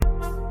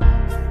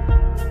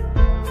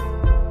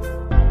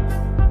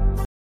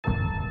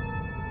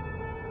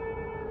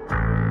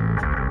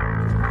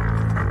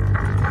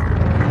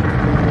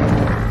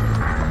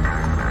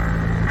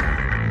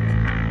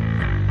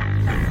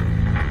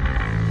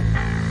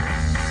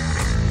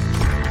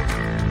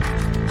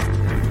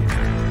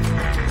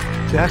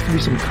There has to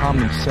be some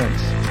common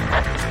sense.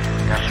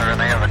 Yes, sir.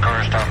 They have the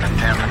car stopped at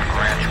 10th and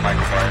Greenwich,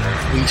 Michael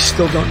Byler. We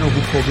still don't know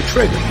who pulled the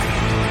trigger.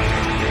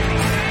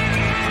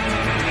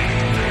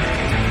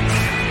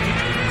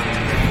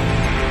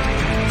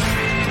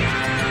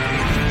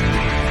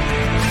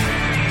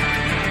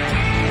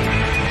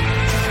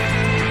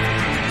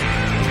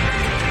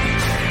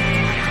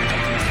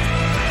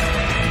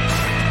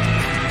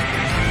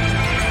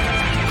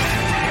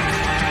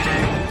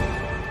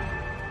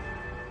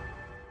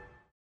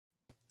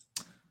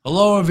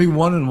 Hello,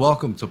 everyone, and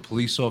welcome to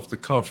Police Off the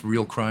Cuff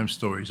Real Crime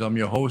Stories. I'm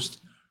your host,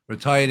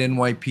 retired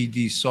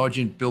NYPD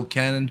Sergeant Bill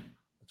Cannon,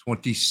 a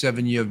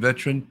 27-year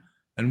veteran.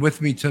 And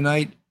with me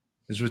tonight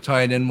is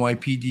retired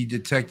NYPD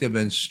detective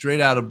and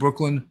straight out of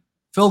Brooklyn,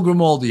 Phil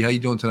Grimaldi. How you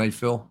doing tonight,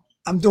 Phil?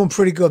 I'm doing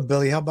pretty good,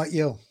 Billy. How about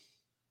you?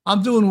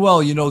 I'm doing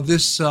well. You know,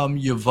 this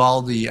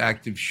Uvalde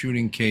active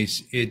shooting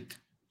case, it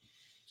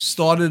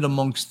started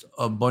amongst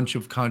a bunch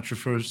of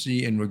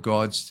controversy in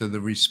regards to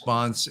the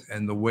response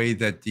and the way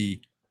that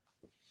the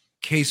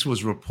case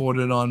was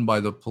reported on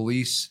by the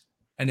police,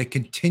 and it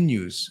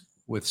continues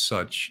with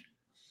such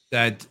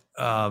that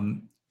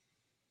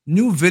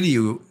new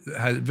video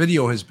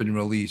has been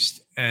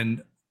released.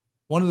 And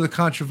one of the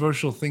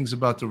controversial things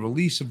about the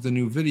release of the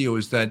new video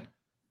is that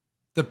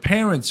the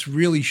parents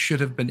really should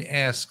have been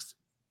asked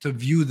to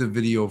view the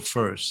video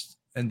first,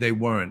 and they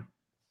weren't.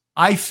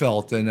 I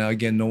felt, and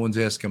again, no one's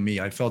asking me,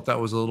 I felt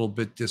that was a little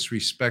bit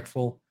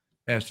disrespectful.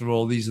 After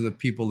all, these are the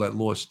people that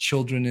lost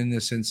children in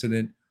this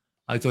incident.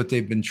 I thought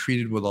they've been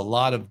treated with a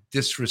lot of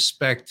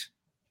disrespect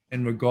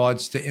in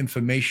regards to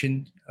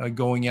information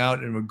going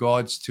out, in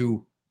regards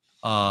to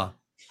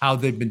how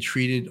they've been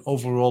treated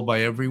overall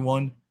by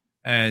everyone.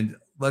 And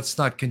let's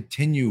not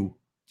continue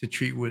to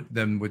treat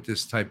them with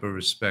this type of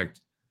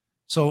respect.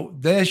 So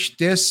they're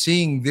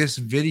seeing this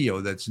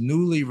video, that's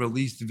newly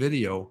released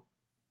video,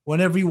 when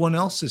everyone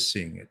else is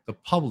seeing it, the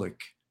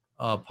public,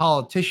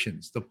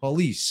 politicians, the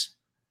police,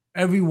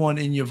 everyone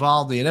in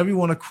Uvalde and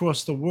everyone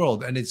across the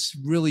world. And it's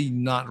really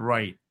not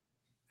right.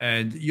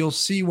 And you'll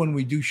see when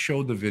we do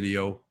show the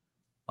video,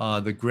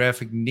 the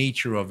graphic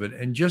nature of it.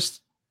 And just,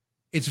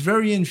 it's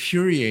very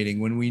infuriating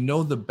when we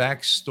know the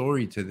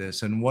backstory to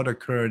this and what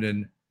occurred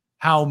and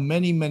how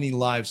many, many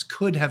lives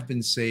could have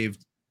been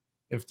saved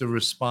if the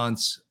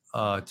response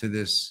to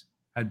this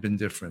had been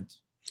different.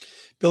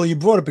 Bill, you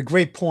brought up a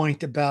great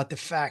point about the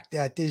fact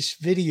that this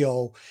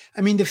video,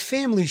 I mean, the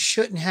family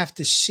shouldn't have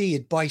to see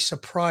it by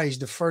surprise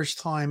the first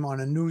time on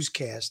a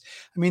newscast.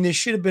 I mean, there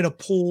should have been a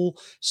pool,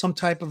 some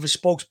type of a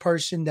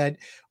spokesperson that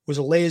was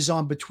a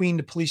liaison between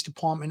the police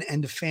department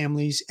and the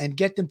families, and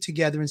get them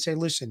together and say,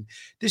 listen,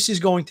 this is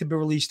going to be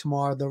released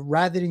tomorrow.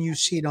 Rather than you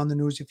see it on the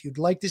news, if you'd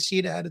like to see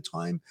it ahead of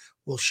time,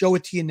 we'll show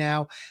it to you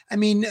now. I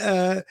mean,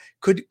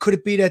 could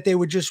it be that they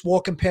were just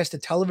walking past the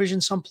television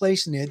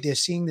someplace and they're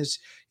seeing this,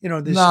 you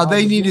know, this? No,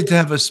 they needed to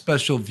have a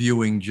special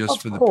viewing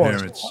just for the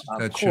parents.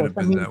 That should have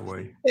been that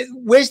way.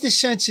 Where's the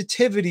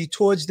sensitivity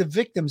towards the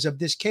victims of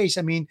this case?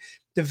 I mean,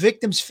 the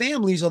victims'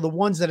 families are the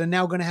ones that are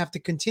now going to have to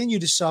continue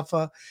to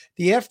suffer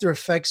the after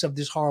effects of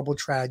this horrible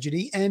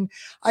tragedy. And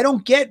I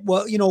don't get,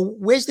 well, you know,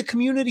 where's the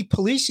community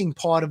policing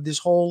part of this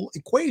whole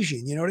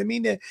equation? You know what I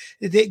mean?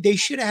 They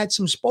should have had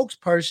some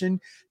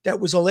spokesperson that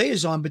was a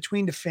liaison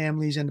between the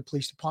families and the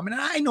police department.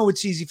 And I know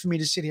it's easy for me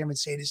to sit here and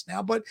say this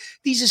now, but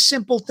these are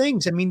simple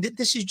things. I mean,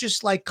 this is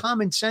just like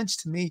common sense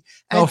to me.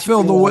 Oh,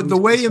 Phil, the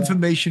way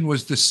information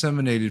was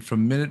disseminated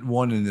from minute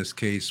one in this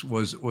case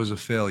was a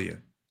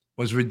failure,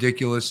 was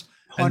ridiculous.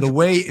 100%. And the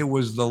way it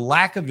was, the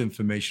lack of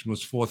information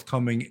was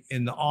forthcoming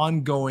in the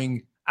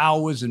ongoing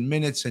hours and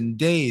minutes and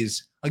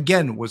days,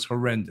 again, was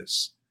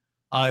horrendous.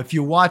 If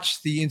you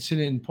watch the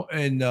incident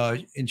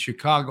in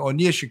Chicago or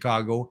near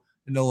Chicago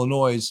in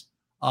Illinois,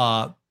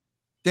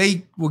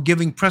 they were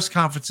giving press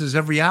conferences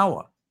every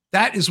hour.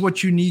 That is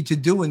what you need to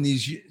do in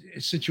these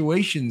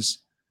situations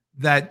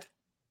that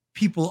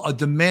people are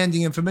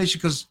demanding information,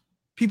 because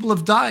people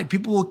have died.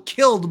 People were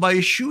killed by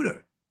a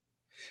shooter.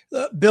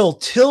 Bill,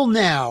 till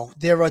now,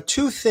 there are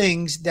two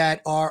things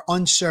that are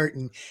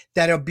uncertain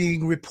that are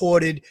being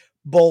reported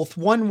both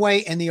one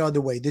way and the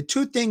other way. The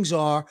two things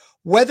are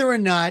whether or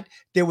not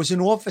there was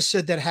an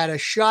officer that had a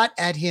shot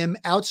at him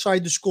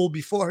outside the school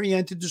before he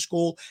entered the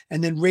school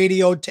and then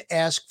radioed to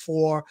ask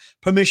for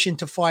permission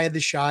to fire the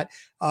shot.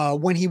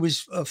 When he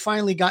was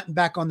finally gotten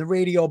back on the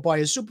radio by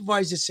a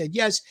supervisor, said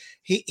yes,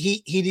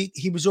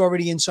 he was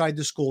already inside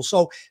the school.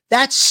 So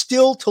that's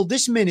still till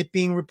this minute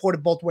being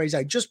reported both ways.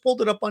 I just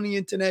pulled it up on the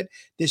internet.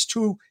 There's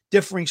two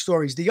differing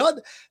stories.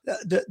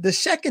 The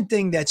second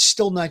thing that's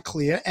still not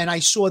clear, and I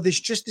saw this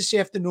just this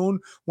afternoon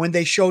when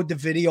they showed the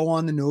video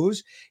on the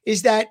news,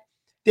 is that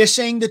they're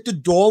saying that the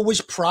door was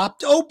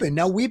propped open.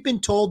 Now, we've been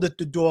told that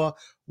the door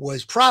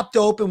was propped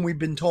open. We've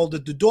been told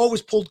that the door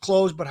was pulled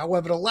closed, but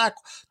however, the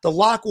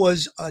lock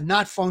was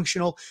not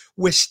functional.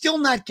 We're still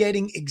not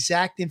getting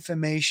exact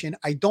information.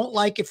 I don't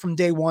like it from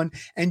day one.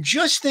 And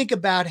just think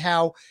about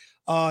how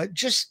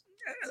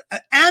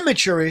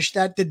amateurish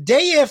that the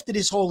day after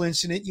this whole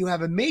incident, you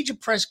have a major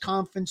press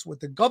conference with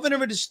the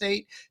governor of the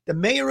state, the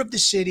mayor of the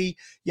city,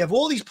 you have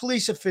all these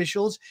police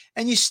officials,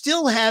 and you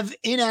still have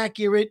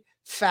inaccurate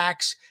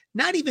facts,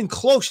 not even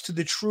close to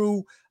the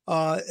true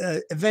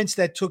events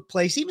that took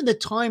place. Even the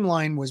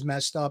timeline was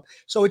messed up.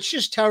 So it's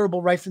just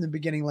terrible right from the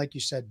beginning, like you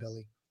said,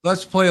 Billy.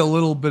 Let's play a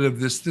little bit of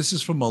this. This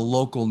is from a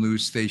local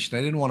news station.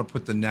 I didn't want to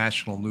put the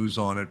national news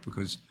on it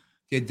because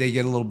they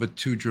get a little bit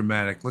too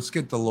dramatic. Let's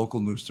get the local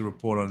news to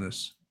report on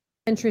this.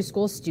 Elementary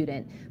school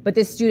student, but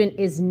this student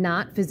is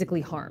not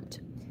physically harmed.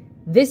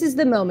 This is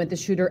the moment the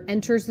shooter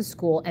enters the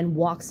school and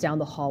walks down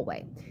the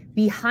hallway.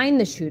 Behind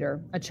the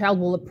shooter, a child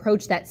will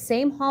approach that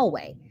same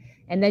hallway,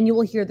 and then you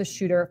will hear the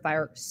shooter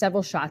fire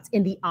several shots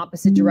in the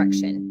opposite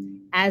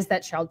direction as that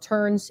child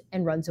turns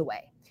and runs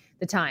away.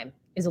 The time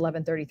is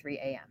 11:33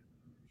 a.m.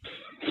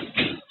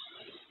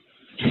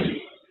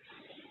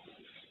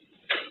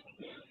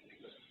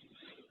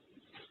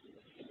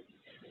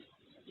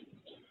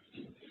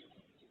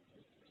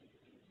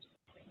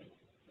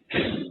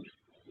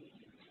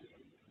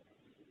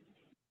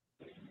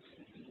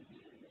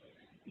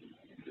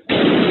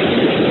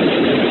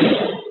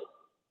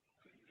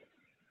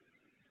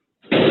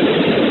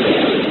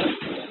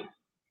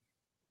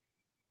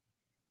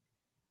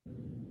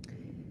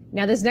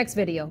 Now, this next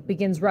video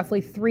begins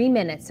roughly 3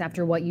 minutes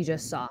after what you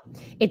just saw.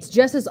 It's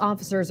just as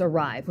officers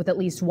arrive with at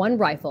least one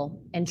rifle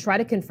and try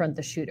to confront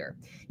the shooter.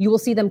 You will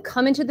see them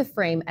come into the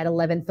frame at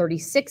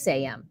 11:36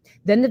 a.m.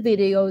 Then the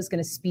video is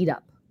going to speed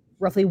up.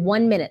 Roughly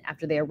 1 minute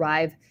after they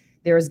arrive,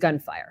 there is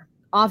gunfire.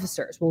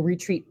 Officers will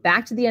retreat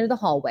back to the end of the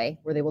hallway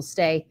where they will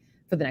stay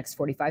for the next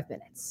 45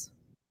 minutes.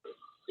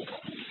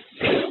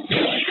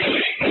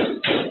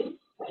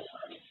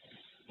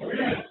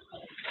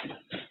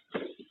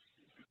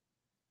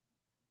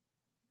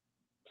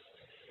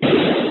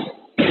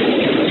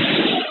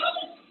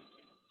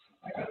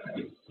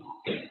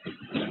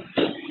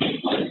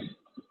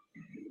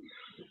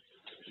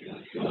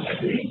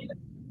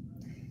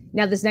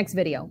 Now, this next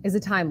video is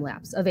a time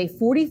lapse of a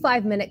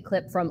 45-minute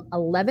clip from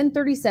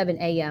 11:37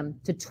 a.m.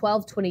 to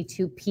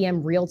 12:22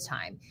 p.m. real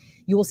time.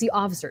 You will see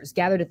officers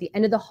gathered at the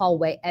end of the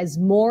hallway as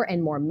more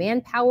and more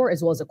manpower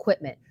as well as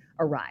equipment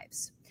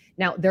arrives.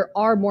 Now, there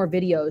are more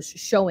videos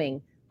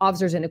showing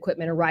officers and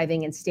equipment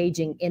arriving and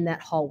staging in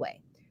that hallway.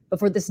 But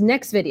for this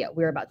next video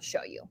we're about to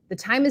show you, the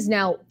time is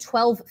now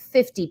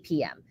 12:50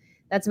 p.m.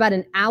 That's about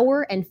an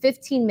hour and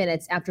 15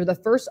 minutes after the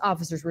first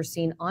officers were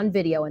seen on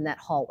video in that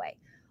hallway.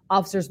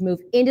 Officers move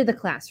into the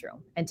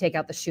classroom and take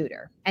out the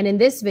shooter. And in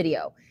this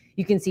video,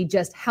 you can see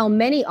just how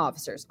many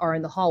officers are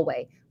in the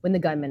hallway when the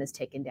gunman is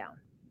taken down.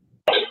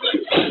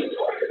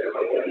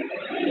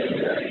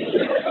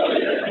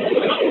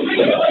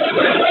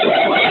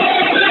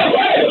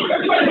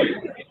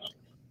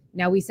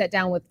 Now, we sat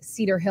down with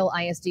Cedar Hill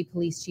ISD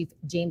Police Chief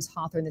James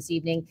Hawthorne this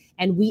evening,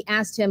 and we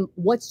asked him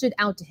what stood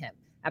out to him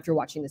after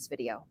watching this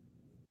video.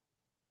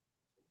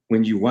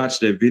 When you watch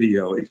that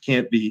video, it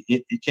can't be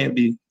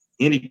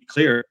any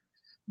clearer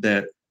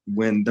that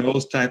when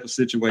those type of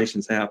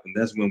situations happen,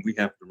 that's when we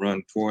have to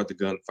run toward the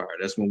gunfire.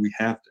 That's when we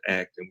have to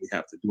act and we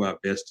have to do our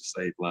best to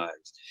save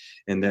lives.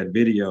 And that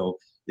video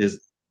is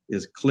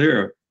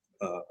clear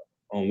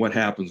on what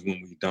happens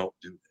when we don't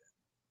do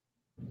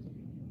that.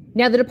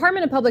 Now, the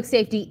Department of Public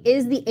Safety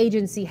is the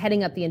agency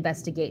heading up the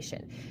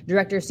investigation.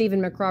 Director Stephen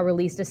McCraw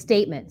released a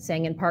statement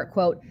saying in part,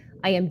 quote,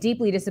 "I am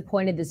deeply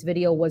disappointed this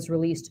video was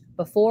released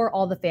before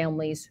all the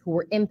families who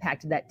were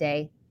impacted that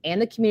day and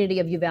the community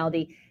of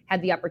Uvalde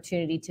had the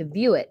opportunity to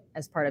view it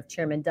as part of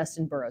Chairman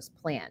Dustin Burrow's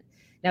plan."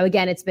 Now,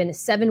 again, it's been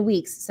 7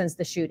 weeks since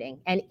the shooting.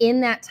 And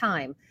in that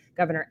time,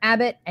 Governor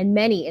Abbott and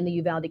many in the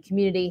Uvalde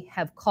community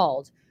have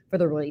called for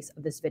the release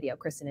of this video.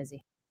 Chris and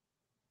Izzy.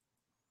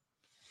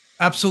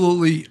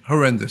 Absolutely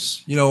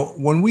horrendous. You know,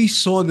 when we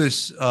saw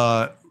this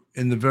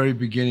in the very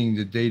beginning,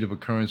 the date of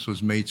occurrence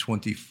was May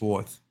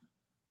 24th.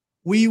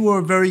 We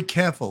were very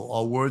careful.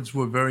 Our words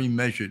were very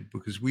measured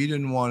because we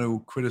didn't want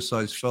to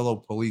criticize fellow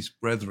police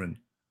brethren.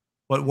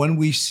 But when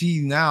we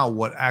see now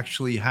what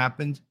actually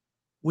happened,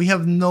 we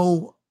have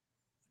no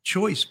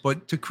choice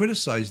but to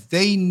criticize.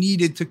 They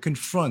needed to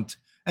confront.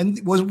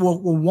 And were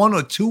one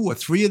or two or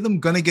three of them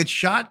going to get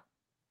shot?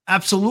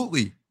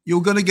 Absolutely. You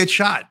were going to get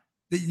shot.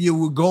 You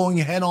were going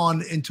head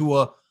on into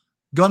a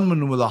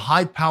gunman with a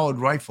high-powered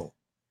rifle.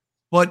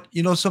 But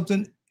you know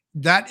something?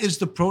 That is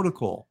the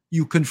protocol.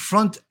 You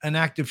confront an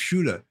active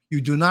shooter.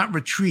 You do not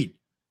retreat.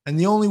 And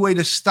the only way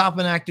to stop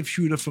an active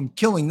shooter from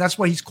killing, that's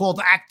why he's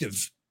called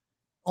active.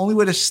 Only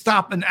way to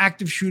stop an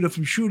active shooter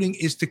from shooting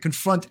is to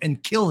confront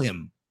and kill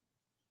him.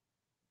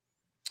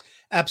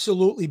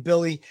 Absolutely,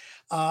 Billy.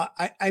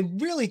 I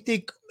really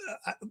think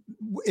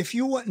if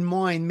you wouldn't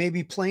mind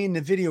maybe playing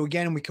the video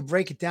again and we could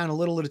break it down a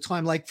little at a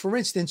time. Like, for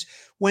instance,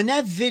 when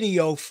that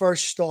video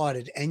first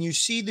started and you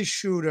see the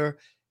shooter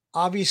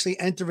obviously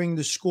entering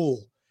the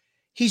school,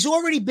 he's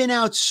already been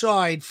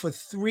outside for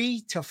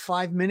 3 to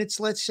 5 minutes,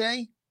 let's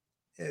say.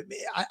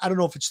 I don't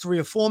know if it's 3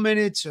 or 4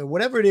 minutes or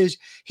whatever it is.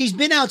 He's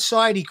been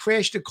outside. He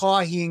crashed a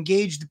car. He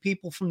engaged the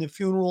people from the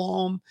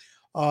funeral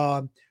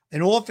home.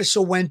 An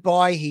officer went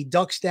by. He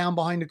ducks down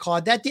behind the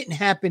car. That didn't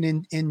happen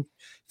in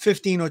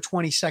 15 or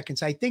 20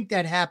 seconds. I think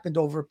that happened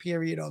over a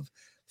period of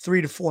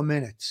 3 to 4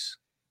 minutes.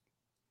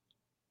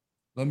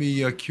 Let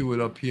me cue it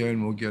up here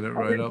and we'll get it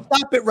right up.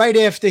 Stop it right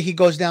after he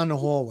goes down the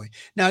hallway.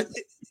 Now,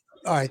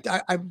 all right,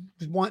 I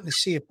was wanting to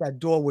see if that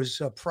door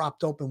was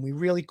propped open. We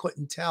really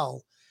couldn't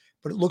tell,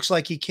 but it looks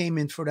like he came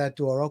in through that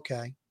door.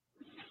 Okay.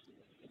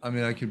 I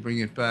mean, I could bring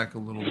it back a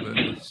little bit.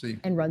 Let's see.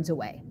 And runs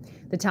away.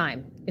 The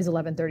time is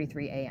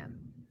 11:33 a.m.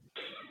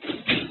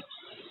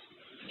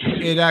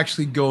 It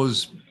actually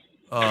goes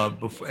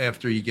before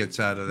after he gets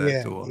out of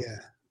that door. Yeah.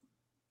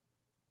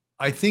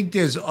 I think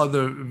there's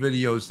other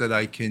videos that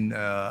I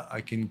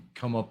can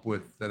come up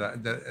with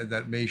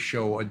that may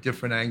show a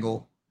different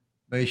angle,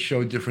 may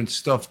show different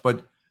stuff.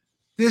 But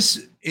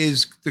this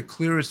is the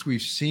clearest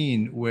we've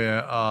seen.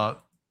 Where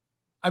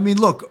I mean,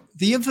 look,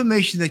 the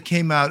information that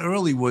came out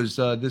early was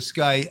this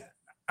guy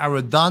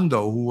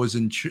Arredondo, who was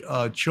in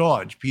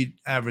charge, Pete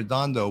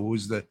Arredondo, who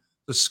was the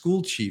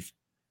school chief.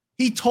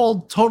 He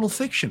told total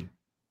fiction.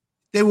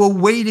 They were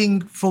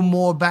waiting for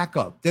more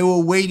backup. They were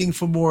waiting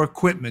for more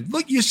equipment.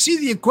 Look, you see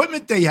the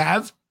equipment they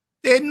have.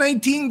 They had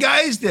 19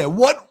 guys there.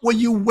 What were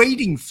you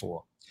waiting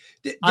for?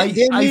 There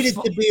needed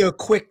to be a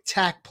quick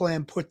tack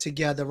plan put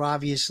together,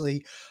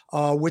 obviously,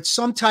 with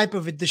some type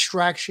of a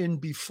distraction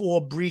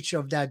before breach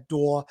of that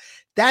door.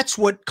 That's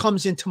what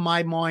comes into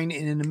my mind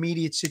in an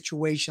immediate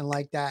situation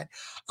like that.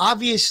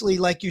 Obviously,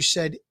 like you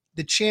said,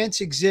 the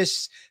chance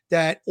exists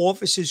that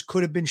officers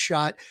could have been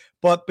shot,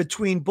 but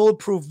between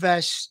bulletproof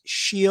vests,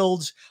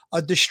 shields,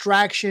 a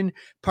distraction,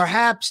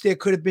 perhaps there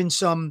could have been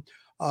some,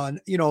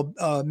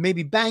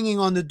 maybe banging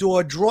on the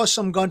door, draw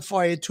some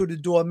gunfire to the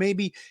door,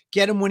 maybe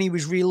get him when he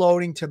was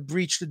reloading to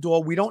breach the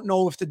door. We don't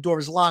know if the door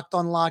is locked,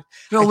 unlocked.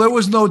 Phil, there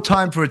was no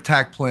time for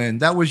attack plan.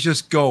 That was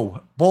just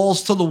go.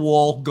 Balls to the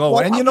wall, go.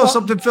 Well, and you know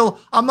something, Phil?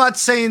 I'm not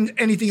saying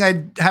anything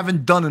I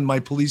haven't done in my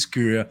police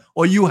career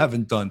or you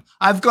haven't done.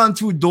 I've gone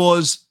through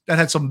doors that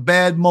had some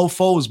bad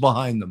mofos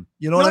behind them.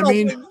 You know what I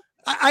mean?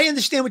 I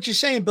understand what you're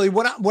saying, Billy.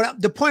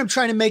 The point I'm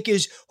trying to make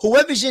is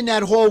whoever's in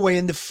that hallway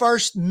in the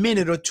first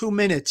minute or 2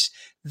 minutes,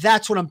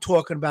 that's what I'm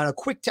talking about. A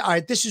quick, all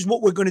right, this is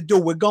what we're going to do.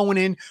 We're going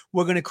in.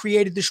 We're going to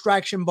create a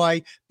distraction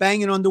by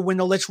banging on the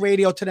window. Let's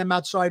radio to them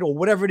outside or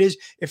whatever it is.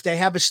 If they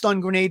have a stun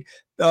grenade,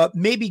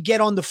 maybe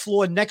get on the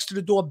floor next to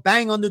the door,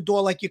 bang on the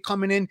door like you're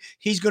coming in.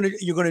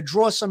 You're going to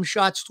draw some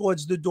shots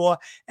towards the door,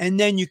 and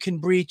then you can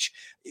breach.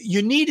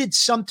 You needed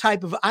some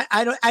type of.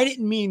 I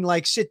didn't mean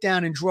like sit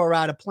down and draw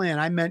out a plan.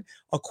 I meant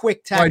a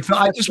quick tactic. Right. So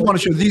I just want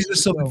to show these are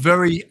some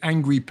very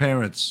angry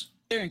parents.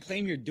 And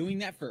claim you're doing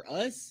that for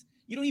us.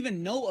 You don't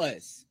even know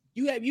us.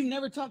 You've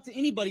never talked to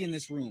anybody in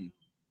this room.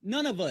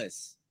 None of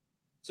us.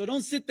 So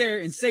don't sit there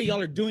and say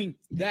y'all are doing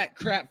that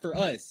crap for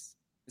us.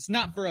 It's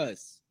not for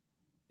us.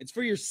 It's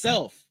for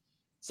yourself.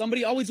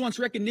 Somebody always wants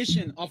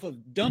recognition off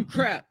of dumb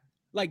crap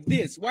like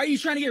this. Why are you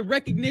trying to get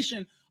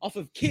recognition off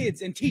of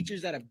kids and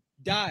teachers that have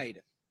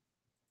died?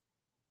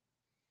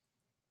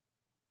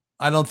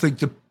 I don't think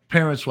the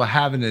parents were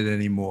having it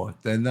anymore.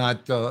 They're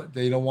not.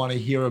 They don't want to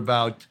hear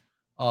about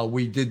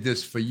we did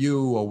this for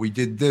you or we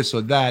did this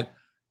or that.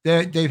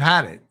 They've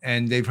had it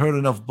and they've heard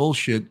enough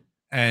bullshit,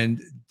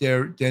 and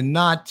they're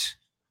not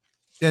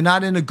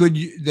in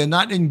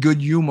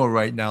good humor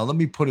right now. Let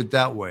me put it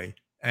that way.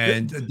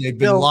 And they've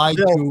been lied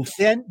to.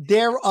 Then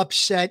they're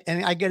upset,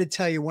 and I got to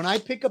tell you, when I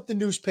pick up the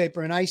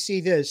newspaper and I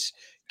see this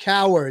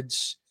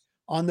cowards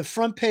on the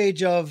front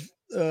page of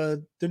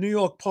the New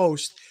York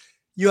Post,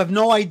 you have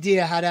no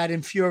idea how that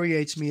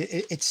infuriates me.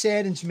 It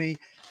saddens me.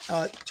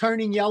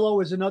 Turning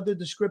yellow is another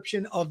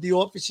description of the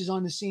officers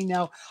on the scene.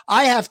 Now,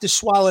 I have to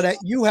swallow that.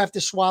 You have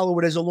to swallow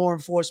it as a law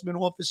enforcement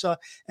officer,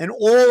 and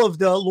all of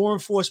the law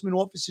enforcement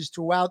officers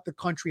throughout the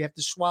country have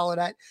to swallow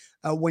that.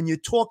 When you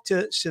talk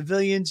to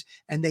civilians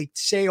and they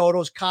say, oh,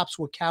 those cops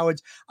were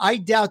cowards, I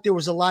doubt there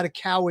was a lot of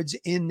cowards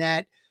in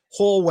that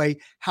hallway.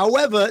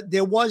 However,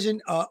 there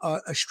wasn't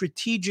a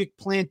strategic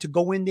plan to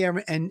go in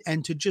there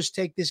and to just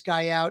take this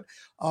guy out.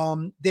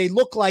 They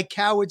look like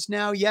cowards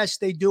now. Yes,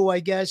 they do, I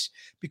guess,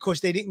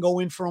 because they didn't go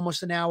in for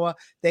almost an hour.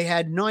 They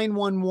had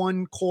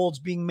 911 calls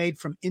being made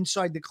from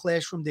inside the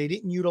classroom. They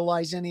didn't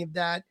utilize any of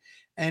that.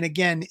 And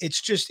again,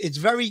 it's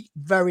very,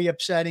 very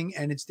upsetting,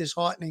 and it's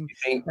disheartening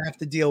to have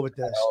to deal with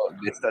this.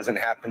 This doesn't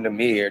happen to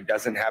me, or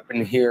doesn't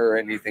happen here or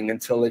anything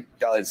until it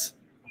does.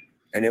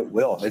 And it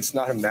will. It's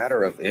not a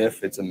matter of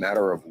if, it's a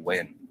matter of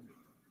when.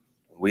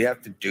 We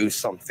have to do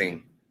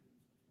something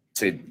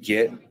to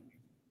get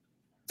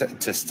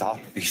to stop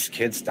these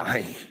kids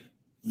dying.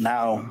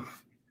 Now,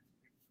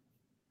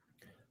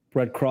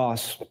 Brett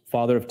Cross,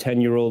 father of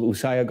 10-year-old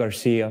Usaya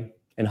Garcia,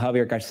 and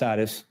Javier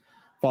Casares,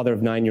 father of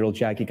 9-year-old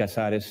Jackie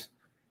Casares.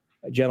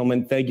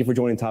 Gentlemen, thank you for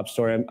joining Top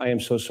Story. I am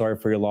so sorry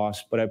for your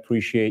loss, but I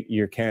appreciate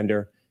your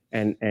candor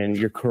and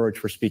your courage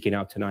for speaking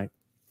out tonight.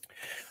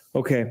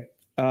 Okay.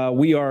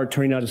 We are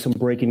turning now to some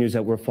breaking news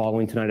that we're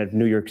following tonight out of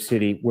New York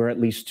City, where at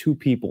least 2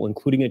 people,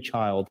 including a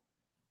child,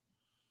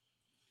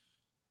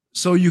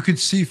 So you could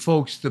see,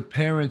 folks, the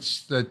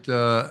parents that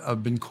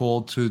have been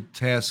called to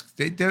task,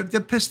 they're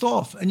pissed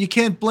off, and you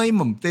can't blame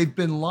them. They've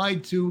been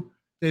lied to.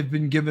 They've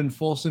been given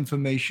false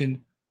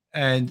information,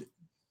 and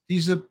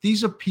these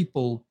are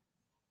people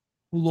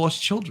who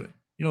lost children.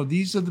 You know,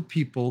 these are the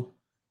people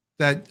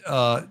that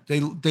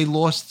they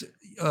lost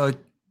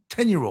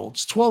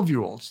 10-year-olds,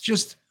 12-year-olds,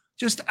 just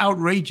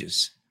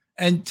outrageous.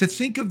 And to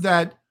think of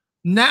that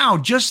now,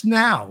 just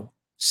now,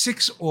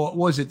 6 or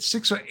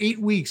 8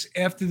 weeks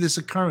after this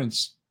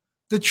occurrence,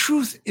 the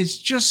truth is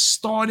just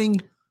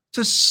starting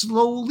to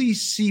slowly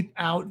seep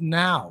out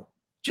now,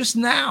 just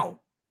now.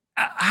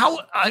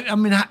 I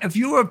mean, if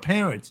you were a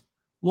parent,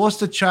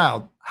 lost a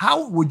child,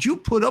 how would you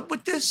put up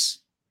with this?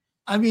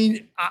 I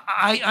mean,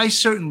 I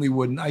certainly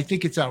wouldn't. I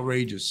think it's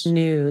outrageous.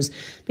 News,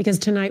 because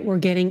tonight we're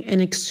getting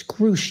an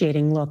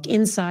excruciating look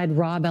inside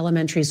Robb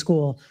Elementary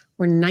School,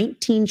 where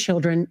 19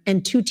 children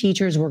and 2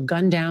 teachers were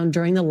gunned down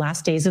during the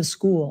last days of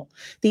school.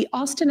 The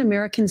Austin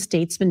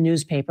American-Statesman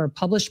newspaper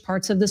published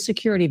parts of the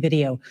security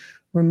video,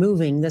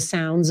 removing the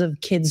sounds of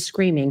kids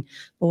screaming.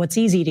 But what's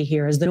easy to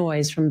hear is the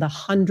noise from the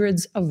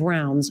hundreds of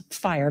rounds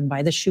fired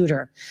by the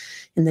shooter.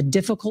 In the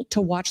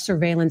difficult-to-watch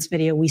surveillance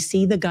video, we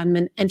see the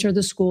gunman enter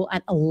the school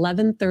at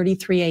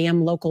 11:33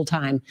 a.m. local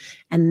time,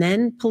 and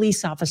then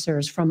police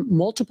officers from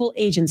multiple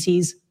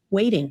agencies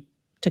waiting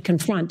to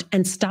confront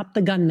and stop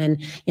the gunman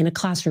in a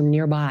classroom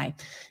nearby.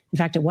 In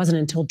fact, it wasn't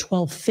until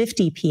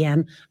 12:50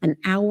 p.m., an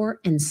hour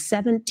and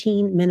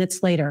 17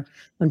 minutes later,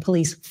 when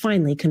police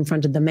finally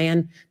confronted the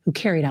man who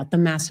carried out the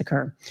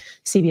massacre.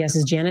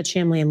 CBS's Janet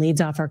Shamlian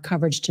leads off our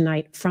coverage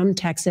tonight from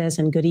Texas.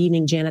 And good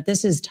evening, Janet.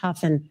 This is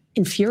tough and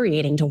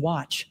infuriating to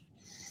watch.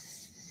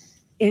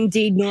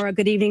 Indeed, Nora,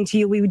 good evening to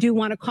you. We do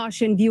want to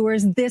caution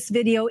viewers, this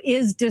video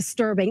is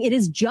disturbing. It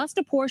is just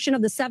a portion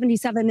of the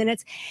 77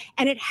 minutes,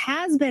 and it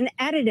has been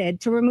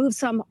edited to remove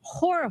some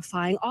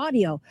horrifying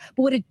audio.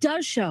 But what it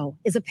does show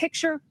is a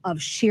picture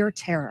of sheer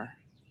terror.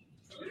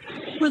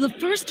 For the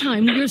first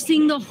time, we are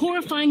seeing the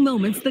horrifying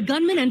moments the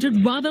gunman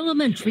entered Robb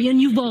Elementary in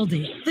Uvalde.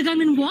 The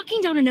gunman walking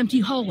down an empty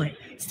hallway,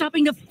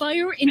 stopping to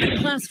fire into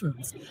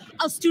classrooms.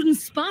 A student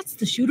spots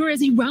the shooter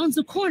as he rounds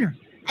a corner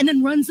and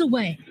then runs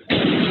away.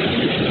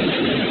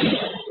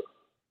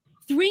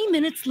 3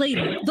 minutes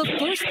later, the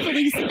first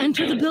police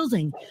enter the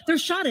building. They're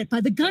shot at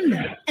by the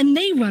gunman, and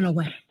they run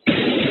away.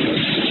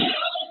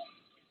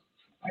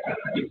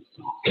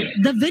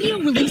 The video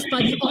released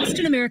by the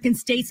Austin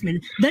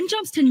American-Statesman then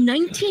jumps to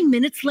 19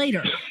 minutes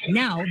later.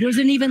 Now there's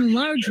an even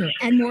larger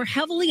and more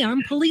heavily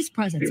armed police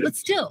presence, but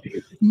still,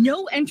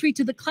 no entry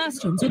to the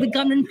classrooms where the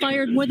gunman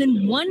fired more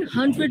than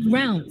 100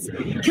 rounds,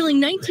 killing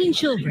 19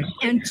 children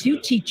and 2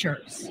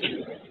 teachers.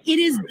 It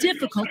is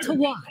difficult to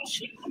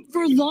watch.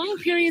 For long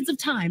periods of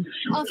time,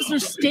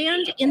 officers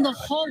stand in the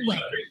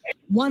hallway.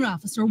 One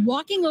officer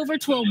walking over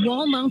to a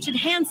wall-mounted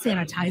hand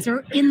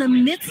sanitizer in the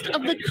midst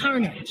of the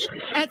carnage.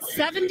 At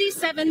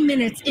 77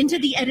 minutes into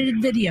the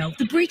edited video,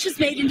 the breach is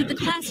made into the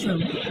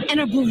classroom, and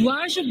a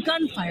barrage of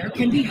gunfire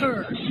can be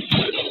heard.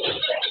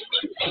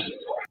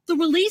 The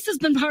release has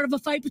been part of a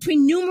fight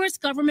between numerous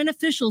government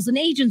officials and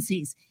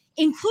agencies,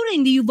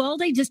 including the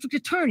Uvalde district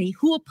attorney,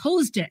 who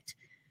opposed it.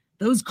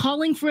 Those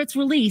calling for its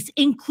release,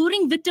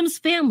 including victims'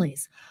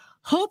 families,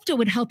 hoped it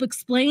would help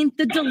explain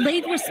the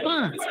delayed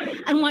response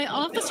and why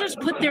officers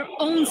put their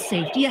own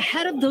safety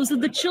ahead of those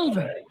of the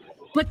children.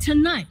 But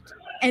tonight,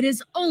 it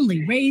has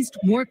only raised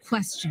more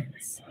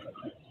questions.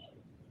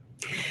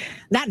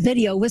 That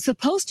video was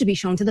supposed to be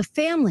shown to the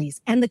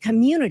families and the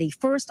community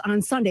first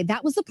on Sunday.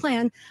 That was the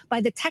plan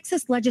by the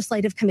Texas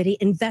Legislative Committee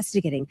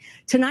investigating.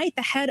 Tonight,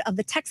 the head of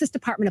the Texas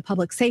Department of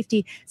Public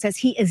Safety says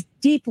he is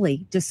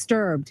deeply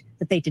disturbed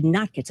that they did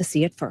not get to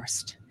see it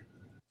first.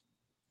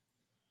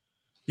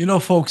 You know,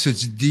 folks,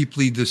 it's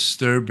deeply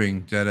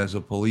disturbing that as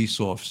a police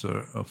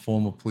officer, a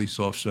former police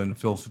officer, and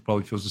Phil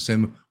probably feels the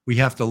same, we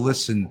have to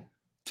listen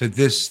to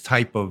this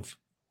type of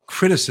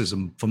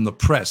criticism from the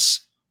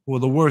press, who are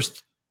the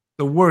worst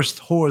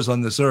whores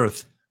on this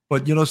earth.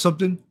 But you know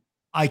something?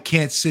 I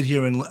can't sit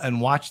here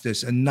and watch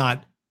this and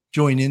not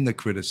join in the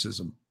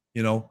criticism.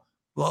 You know,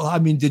 well, I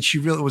mean,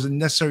 was it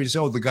necessary to say,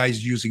 oh, the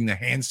guy's using the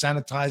hand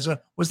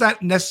sanitizer? Was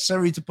that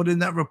necessary to put in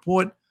that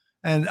report?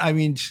 And I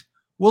mean,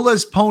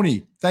 Willez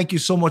Pony, thank you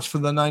so much for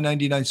the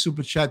 $9.99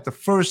 super chat. The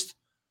first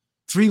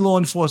 3 law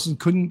enforcement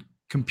couldn't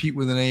compete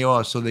with an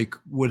AR, so they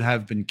would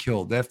have been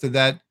killed. After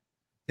that,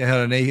 they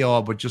had an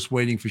AR, but just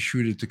waiting for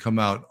shooter to come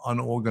out,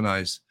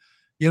 unorganized.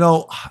 You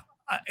know,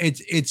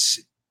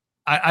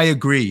 I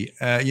agree.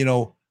 You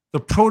know, the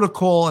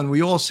protocol, and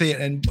we all say it.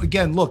 And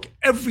again, look,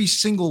 every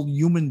single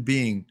human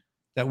being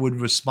that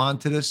would respond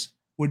to this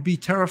would be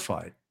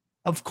terrified.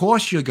 Of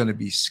course, you're going to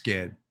be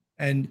scared.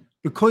 And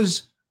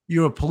because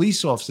you're a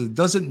police officer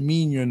doesn't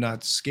mean you're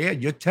not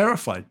scared. You're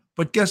terrified.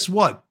 But guess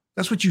what?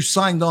 That's what you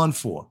signed on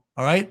for.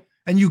 All right.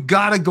 And you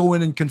got to go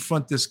in and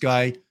confront this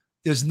guy.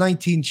 There's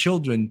 19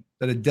 children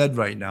that are dead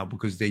right now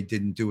because they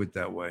didn't do it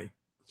that way.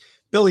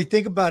 Billy,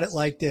 think about it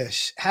like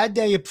this. Had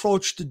they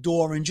approached the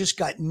door and just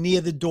got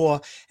near the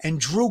door and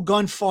drew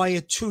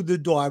gunfire to the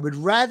door, I would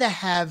rather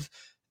have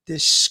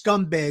this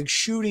scumbag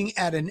shooting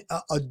at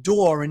a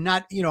door and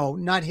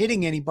not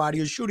hitting anybody,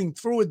 or shooting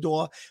through a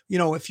door,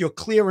 if you're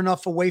clear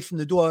enough away from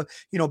the door,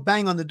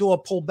 bang on the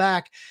door, pull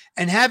back,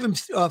 and have him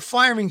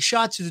firing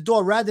shots at the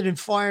door rather than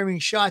firing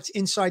shots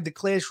inside the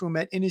classroom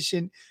at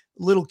innocent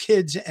little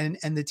kids and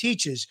the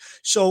teachers.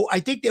 So I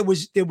think there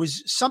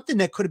was something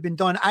that could have been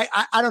done.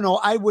 I don't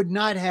know. I would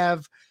not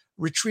have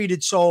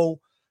retreated so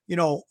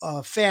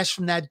fast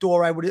from that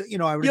door. I would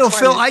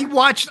Phil, I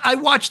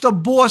watched a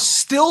boss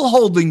still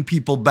holding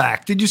people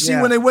back. Did you see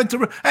when they went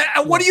to,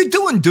 what are you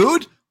doing,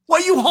 dude? Why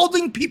are you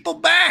holding people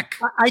back?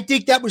 I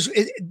think that was,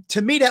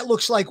 to me, that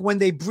looks like when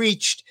they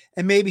breached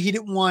and maybe he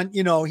didn't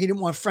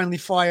want friendly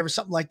fire or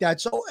something like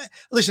that. So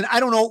listen, I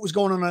don't know what was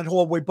going on in that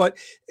hallway, but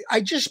I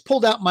just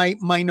pulled out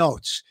my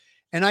notes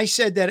and I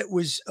said that it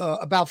was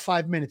about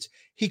 5 minutes.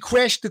 He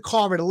crashed the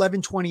car at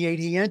 11:28.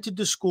 He entered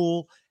the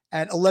school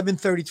at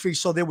 11:33.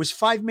 So there was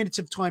 5 minutes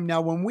of time.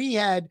 Now, when we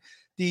had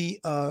the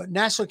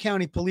Nassau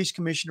County Police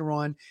Commissioner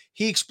on,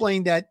 he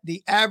explained that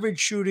the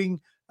average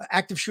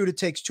active shooter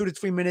takes 2 to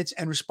 3 minutes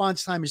and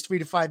response time is 3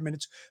 to 5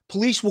 minutes.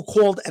 Police were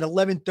called at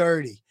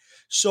 11:30.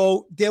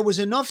 So there was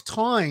enough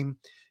time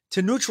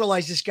to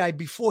neutralize this guy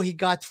before he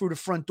got through the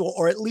front door,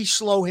 or at least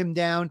slow him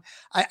down.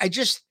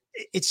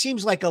 It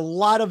seems like a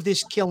lot of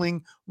this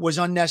killing was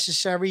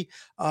unnecessary.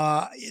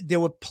 There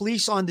were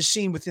police on the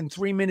scene within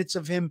 3 minutes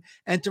of him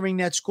entering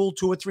that school,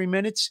 2 or 3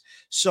 minutes.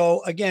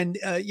 So again,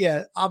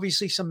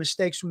 obviously some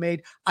mistakes were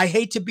made. I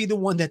hate to be the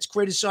one that's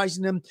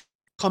criticizing them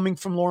coming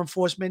from law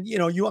enforcement.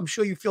 I'm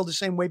sure you feel the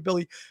same way,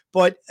 Billy,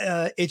 but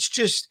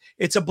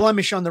it's a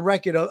blemish on the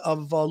record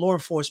of law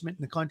enforcement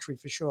in the country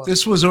for sure.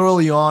 This was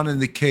early on in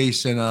the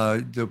case, and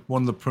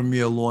one of the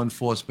premier law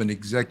enforcement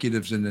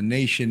executives in the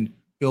nation,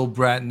 Bill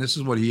Bratton, this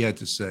is what he had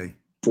to say.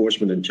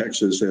 Enforcement in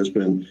Texas has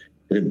been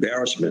an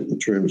embarrassment in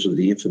terms of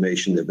the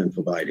information they've been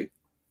providing,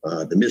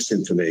 the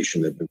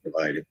misinformation they've been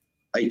providing.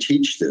 I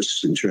teach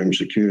this in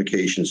terms of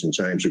communications in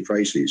times of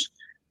crises.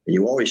 And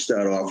you always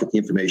start off with the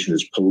information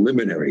as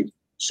preliminary,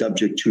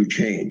 subject to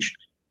change.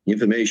 The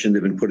information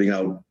they've been putting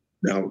out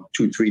now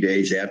 2-3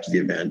 days after the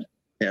event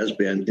has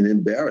been an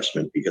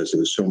embarrassment because there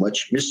was so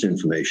much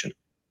misinformation.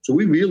 So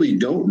we really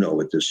don't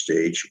know at this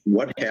stage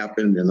what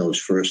happened in those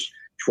first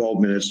 12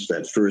 minutes,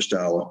 that first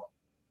hour.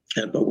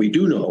 But we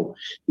do know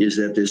is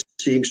that this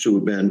seems to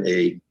have been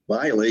a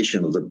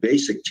violation of the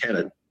basic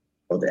tenet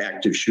of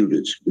active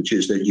shooters, which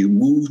is that you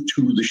move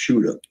to the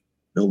shooter.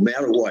 No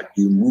matter what,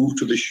 you move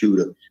to the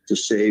shooter to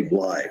save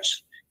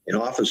lives. And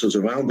officers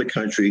around the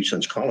country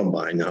since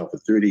Columbine now for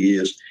 30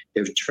 years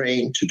have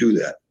trained to do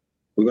that.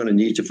 We're going to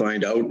need to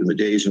find out in the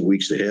days and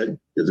weeks ahead,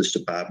 did this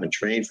department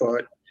train for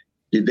it?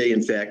 Did they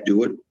in fact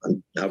do it?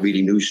 I'm now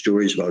reading news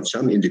stories about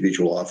some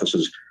individual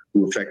officers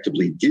who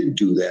effectively did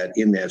do that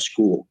in that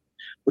school.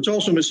 What's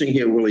also missing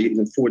here, really,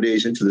 even 4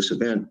 days into this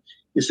event,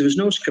 is there's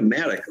no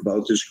schematic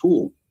about this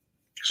school.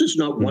 This is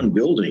not one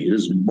building. It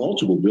is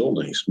multiple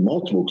buildings,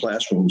 multiple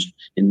classrooms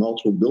in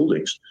multiple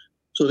buildings.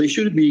 So they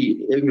should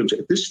be able to,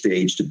 at this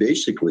stage, to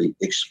basically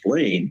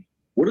explain,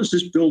 what does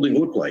this building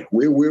look like?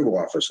 Where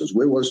were officers?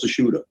 Where was the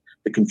shooter?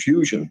 The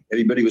confusion.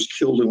 Everybody was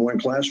killed in one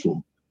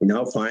classroom. We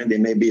now find there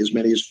may be as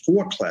many as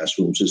 4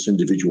 classrooms this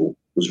individual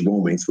was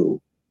roaming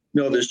through.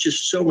 No, there's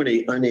just so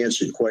many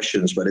unanswered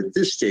questions, but at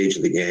this stage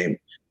of the game,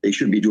 they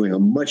should be doing a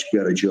much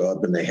better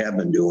job than they have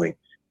been doing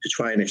to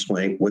try and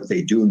explain what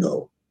they do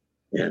know.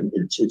 And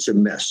it's a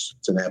mess.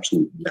 It's an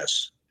absolute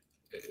mess.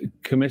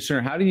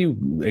 Commissioner, how do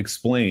you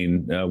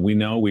explain,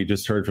 we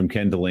just heard from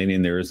Ken Delaney,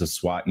 and there is a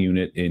SWAT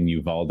unit in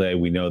Uvalde.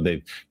 We know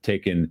they've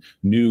taken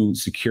new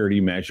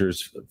security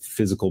measures,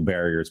 physical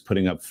barriers,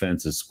 putting up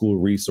fences, school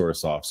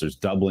resource officers,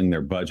 doubling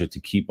their budget to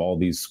keep all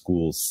these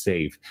schools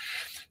safe.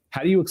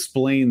 How do you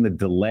explain the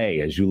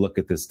delay as you look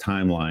at this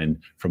timeline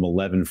from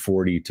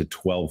 11:40 to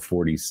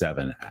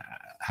 12:47?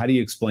 How do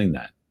you explain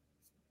that?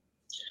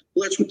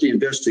 Well, that's what the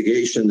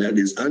investigation that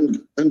is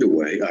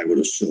underway, I would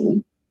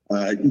assume,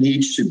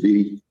 needs to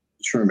be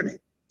determining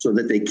so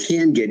that they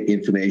can get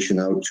information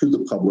out to the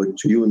public,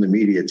 to you and the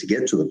media, to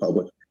get to the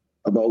public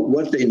about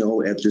what they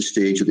know at this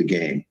stage of the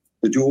game.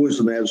 The doors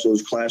and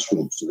those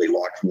classrooms, do they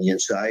lock from the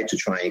inside to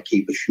try and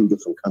keep a shooter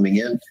from coming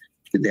in?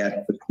 Did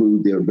that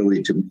preclude their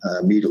ability to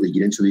immediately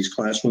get into these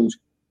classrooms?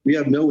 We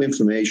have no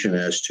information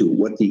as to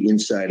what the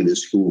inside of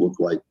this school looked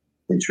like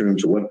in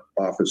terms of what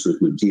officers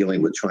were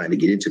dealing with trying to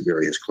get into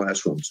various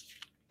classrooms.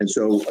 And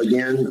so,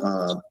 again,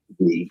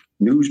 the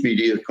news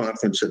media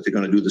conference that they're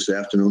going to do this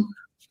afternoon,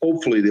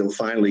 hopefully they'll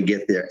finally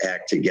get their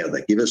act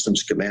together. Give us some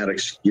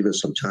schematics, give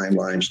us some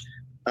timelines.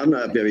 I'm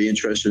not very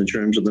interested in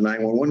terms of the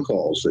 911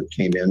 calls that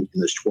came in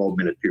this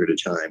 12-minute period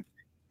of time.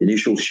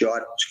 Initial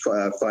shot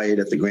fired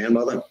at the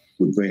grandmother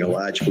would bring a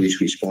large police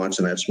response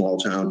in that small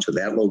town to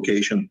that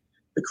location.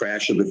 The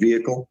crash of the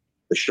vehicle,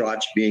 the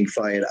shots being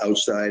fired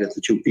outside at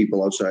the 2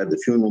 people outside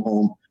the funeral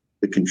home,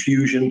 the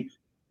confusion.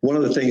 One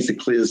of the things that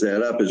clears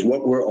that up is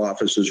what were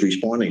officers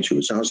responding to?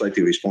 It sounds like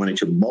they're responding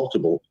to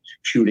multiple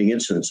shooting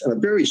incidents in a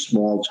very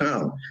small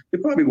town.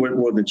 There probably weren't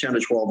more than 10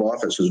 or 12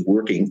 officers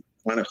working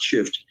on a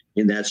shift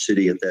in that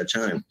city at that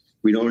time.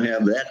 We don't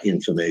have that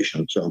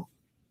information. So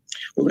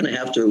We're going to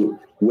have to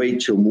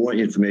wait till more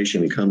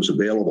information becomes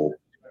available.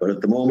 But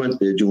at the moment,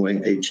 they're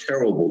doing a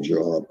terrible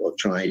job of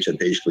trying to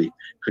basically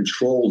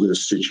control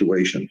this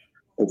situation.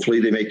 Hopefully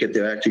they may get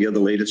their act together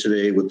later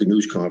today with the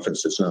news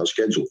conference that's now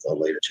scheduled for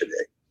later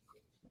today.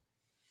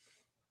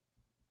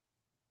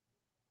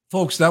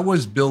 Folks, that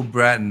was Bill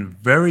Bratton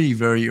very,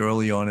 very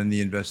early on in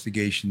the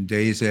investigation,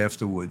 days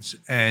afterwards.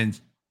 And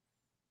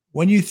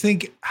when you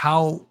think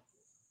how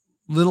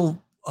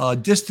little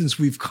distance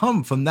we've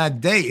come from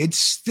that day, it's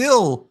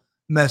still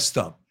messed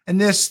up.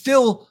 And they're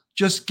still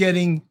just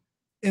getting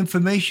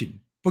information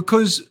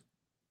because,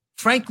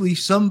 frankly,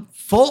 some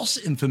false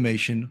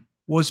information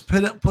was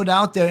put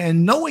out there,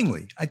 and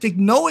knowingly, I think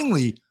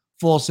knowingly,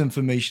 false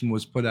information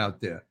was put out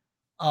there.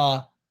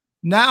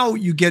 Now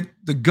you get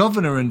the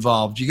governor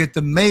involved, you get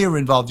the mayor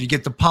involved, you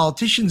get the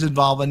politicians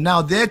involved, and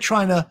now they're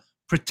trying to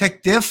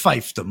protect their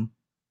fiefdom,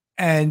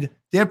 and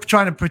they're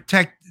trying to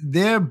protect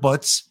their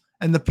butts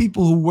and the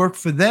people who work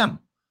for them.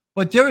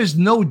 But there is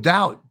no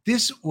doubt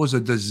this was a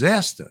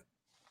disaster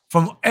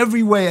from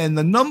every way, and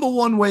the number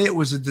one way it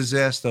was a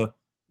disaster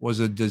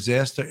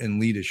in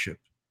leadership.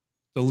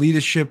 The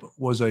leadership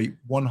was a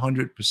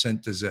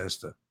 100%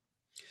 disaster.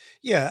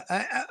 Yeah,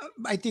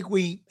 I think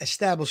we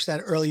established that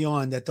early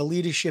on, that the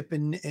leadership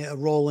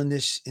role in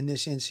this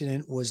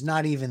incident was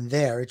not even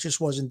there. It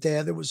just wasn't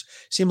there.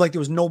 Seemed like there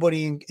was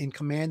nobody in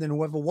command, and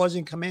whoever was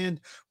in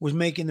command was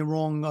making the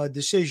wrong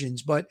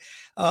decisions. But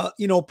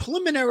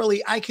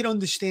preliminarily, I could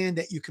understand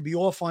that you could be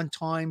off on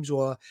times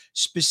or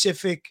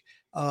specific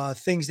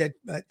things that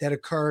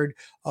occurred.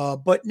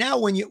 But now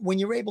when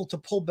you're able to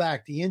pull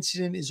back, the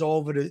incident is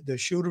over, the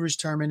shooter is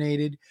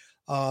terminated.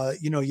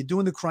 You're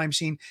doing the crime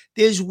scene.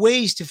 There's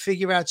ways to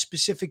figure out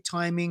specific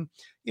timing.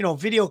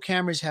 Video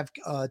cameras have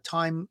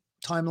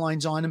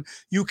timelines on them.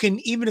 You can,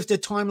 even if the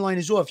timeline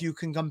is off, you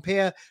can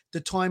compare the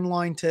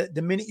timeline to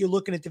the minute you're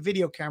looking at the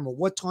video camera.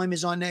 What time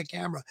is on that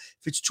camera?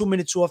 If it's 2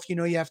 minutes off,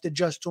 you have to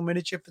adjust 2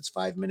 minutes. If it's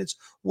 5 minutes,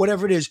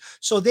 whatever it is.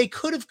 So they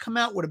could have come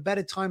out with a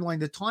better timeline.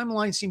 The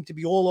timeline seemed to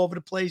be all over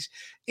the place.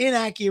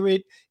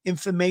 Inaccurate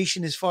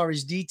information as far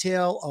as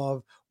detail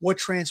of what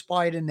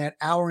transpired in that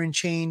hour and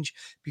change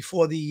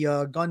before the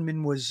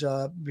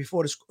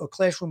before the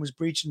classroom was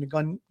breached and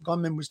the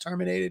gunman was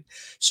terminated.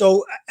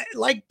 So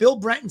like Bill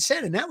Bratton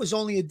said, and that was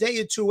only a day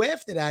or two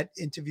after that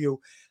interview.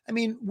 I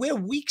mean, we're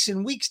weeks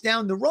and weeks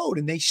down the road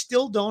and they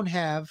still don't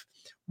have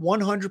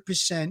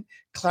 100%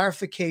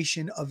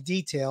 clarification of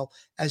detail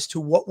as to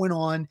what went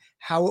on,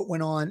 how it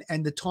went on,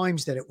 and the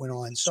times that it went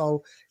on.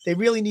 So they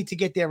really need to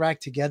get their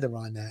act together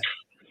on that.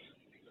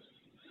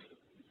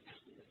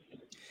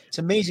 It's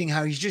amazing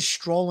how he's just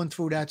strolling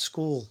through that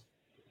school.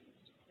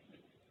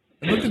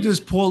 And look at this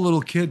poor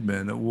little kid,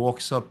 man, that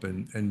walks up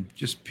and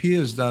just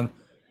peers down.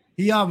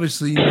 He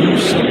obviously knew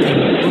something.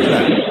 Look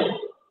at that.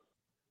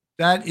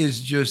 That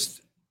is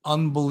just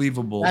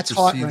unbelievable. That's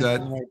to see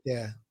that right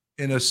there.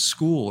 in a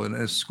school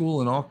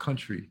in our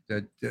country,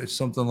 that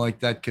something like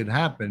that could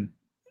happen.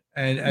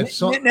 And at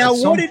some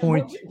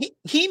point,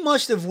 he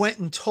must have went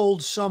and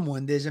told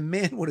someone there's a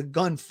man with a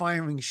gun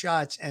firing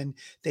shots, and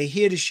they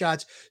hear the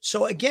shots.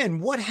 So again,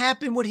 what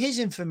happened with his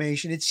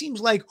information? It seems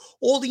like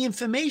all the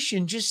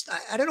information just,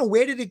 I don't know,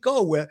 where did it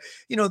go? Where,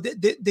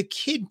 the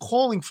kid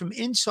calling from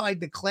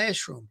inside the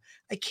classroom.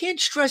 I can't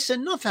stress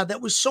enough how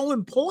that was so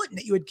important,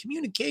 that you had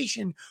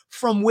communication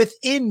from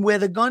within where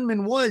the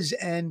gunman was.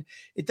 And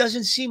it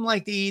doesn't seem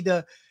like they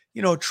either,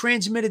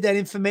 transmitted that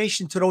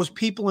information to those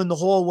people in the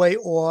hallway,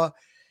 or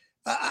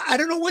I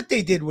don't know what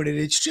they did with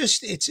it.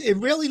 It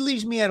really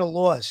leaves me at a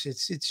loss.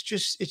 It's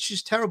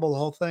just terrible, the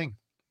whole thing.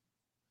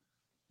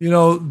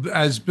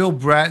 As Bill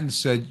Bratton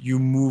said, you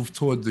move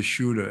toward the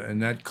shooter,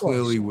 and that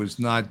clearly was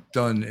not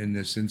done in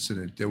this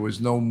incident. There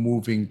was no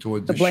moving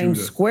toward the blame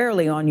shooter.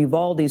 Squarely on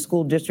Uvalde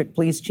School District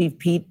Police Chief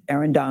Pete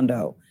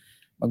Arredondo.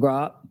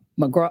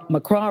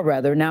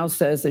 McCraw now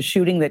says the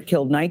shooting that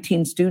killed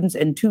 19 students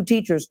and 2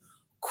 teachers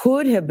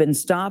could have been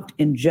stopped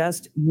in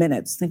just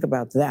minutes. Think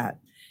about that.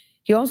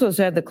 He also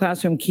said the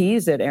classroom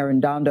keys that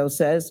Arredondo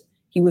says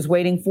he was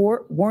waiting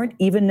for weren't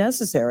even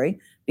necessary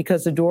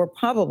because the door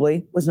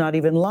probably was not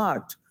even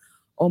locked.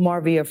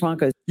 Omar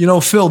Villafranca.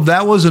 Phil,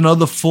 that was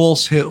another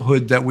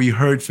falsehood that we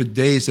heard for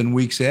days and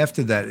weeks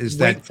after that, is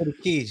that for the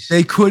keys.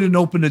 They couldn't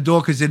open the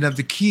door because they didn't have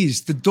the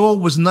keys. The door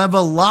was never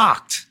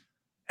locked.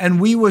 And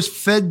we was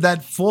fed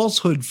that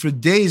falsehood for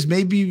days,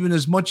 maybe even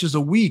as much as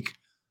a week.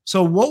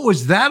 So what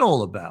was that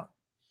all about?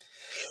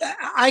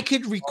 I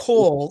could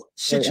recall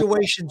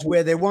situations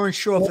where they weren't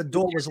sure if a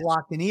door was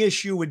locked, and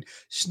ESU would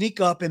sneak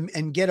up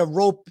and get a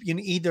rope,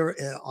 either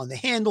on the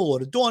handle or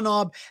the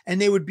doorknob, and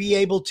they would be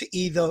able to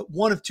either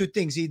one of two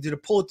things, either to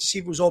pull it to see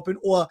if it was open,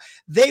 or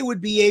they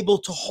would be able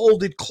to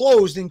hold it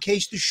closed in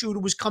case the shooter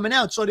was coming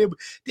out. So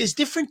there's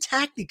different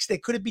tactics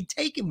that could have been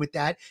taken with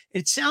that.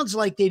 It sounds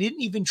like they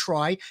didn't even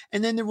try,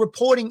 and then they're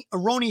reporting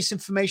erroneous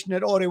information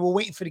that, they were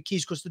waiting for the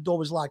keys because the door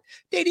was locked.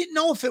 They didn't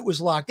know if it was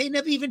locked. They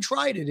never even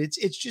tried it.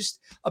 It's just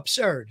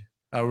absurd.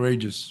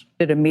 Outrageous.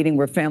 At a meeting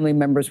where family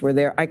members were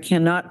there. I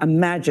cannot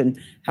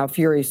imagine how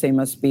furious they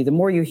must be. The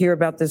more you hear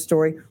about this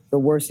story, the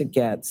worse it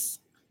gets.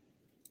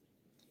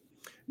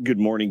 Good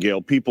morning,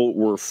 Gail. People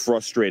were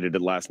frustrated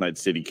at last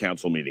night's city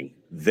council meeting.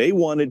 They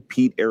wanted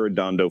Pete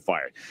Arredondo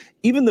fired.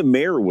 Even the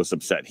mayor was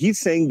upset. He's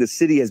saying the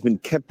city has been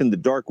kept in the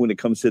dark when it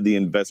comes to the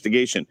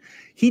investigation.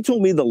 He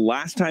told me the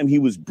last time he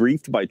was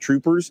briefed by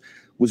troopers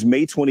was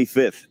May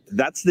 25th.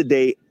 That's the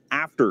day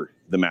after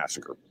the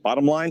massacre.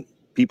 Bottom line,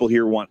 people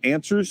here want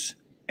answers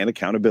and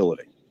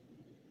accountability.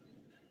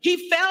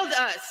 He failed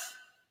us.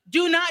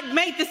 Do not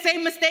make the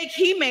same mistake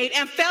he made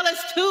and fail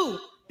us too.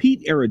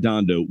 Pete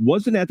Arredondo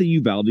wasn't at the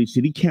Uvalde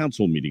City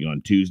Council meeting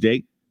on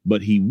Tuesday,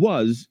 but he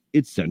was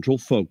its central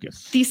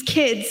focus. These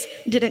kids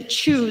didn't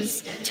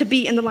choose to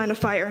be in the line of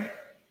fire.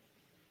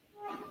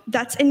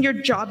 That's in your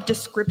job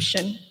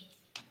description.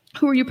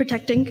 Who are you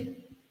protecting?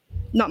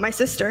 Not my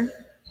sister.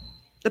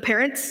 The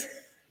parents?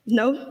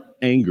 No.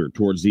 Anger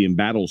towards the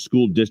embattled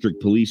school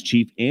district police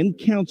chief and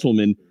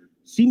councilman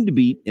seemed to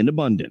be in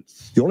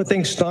abundance. The only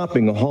thing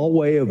stopping a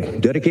hallway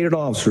of dedicated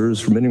officers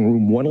from entering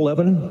room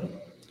 111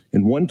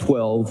 and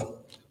 112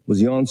 was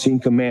the on-scene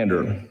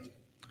commander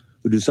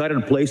who decided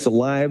to place the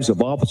lives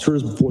of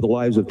officers before the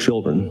lives of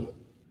children.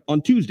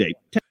 On Tuesday,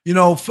 you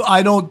know,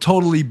 I don't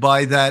totally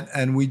buy that,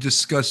 and we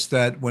discussed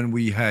that when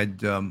we had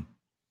the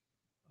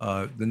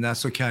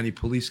Nassau County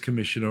Police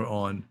Commissioner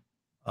on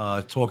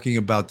talking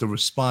about the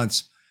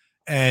response.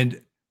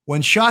 And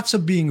when shots are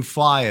being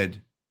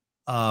fired,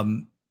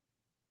 and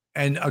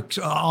an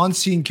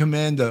on-scene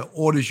commander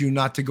orders you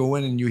not to go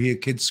in and you hear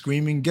kids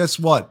screaming, guess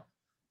what?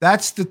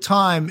 That's the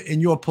time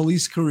in your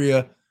police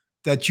career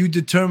that you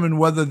determine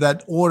whether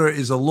that order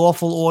is a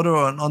lawful order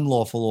or an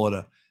unlawful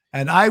order.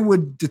 And I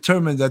would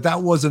determine that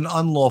that was an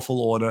unlawful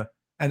order,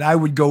 and I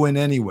would go in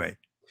anyway.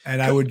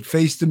 And I would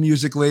face the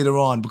music later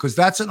on because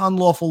that's an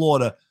unlawful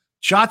order.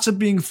 Shots are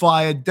being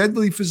fired,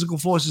 deadly physical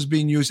force is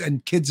being used,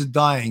 and kids are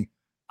dying.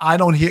 I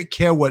don't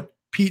care what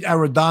Pete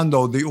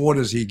Arredondo, the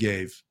orders he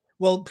gave.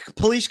 Well,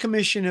 Police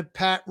Commissioner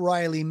Pat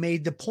Riley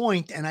made the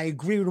point, and I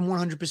agree with him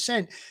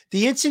 100%.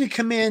 The incident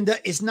commander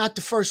is not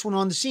the first one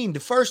on the scene.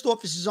 The first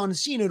officers on the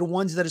scene are the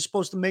ones that are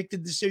supposed to make the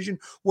decision,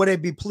 whether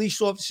it be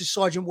police officer,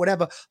 sergeant,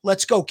 whatever.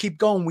 Let's go. Keep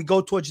going. We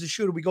go towards the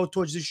shooter. We go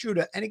towards the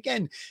shooter. And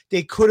again,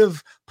 they could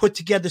have put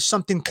together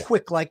something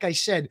quick, like I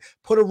said.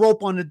 Put a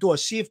rope on the door.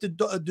 See if the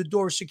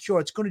door is secure.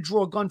 It's going to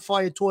draw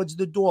gunfire towards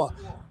the door.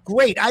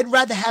 Great. I'd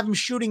rather have him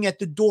shooting at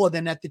the door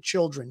than at the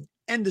children.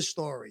 End of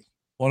story.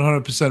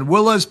 100%.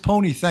 Willers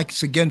Pony,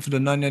 thanks again for the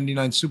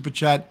 $9.99 super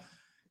chat.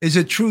 Is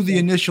it true the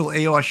initial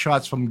AR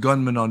shots from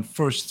gunmen on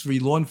first three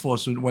law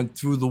enforcement went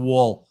through the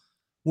wall?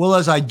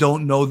 Willers, I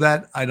don't know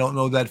that. I don't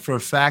know that for a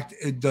fact.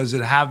 Does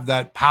it have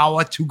that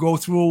power to go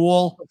through a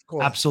wall? Of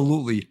course.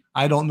 Absolutely.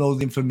 I don't know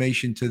the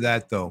information to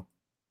that, though.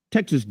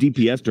 Texas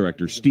DPS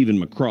Director Stephen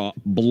McCraw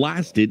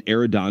blasted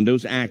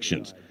Arredondo's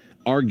actions,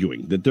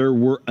 arguing that there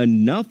were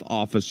enough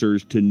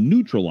officers to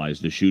neutralize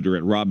the shooter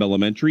at Robb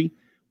Elementary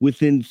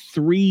within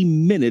 3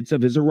 minutes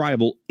of his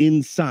arrival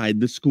inside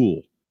the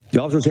school. The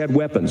officers had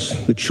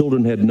weapons. The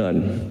children had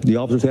none. The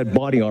officers had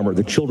body armor.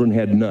 The children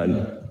had none.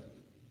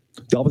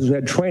 The officers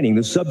had training.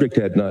 The subject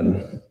had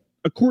none.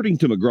 According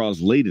to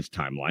McGraw's latest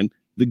timeline,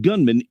 the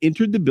gunman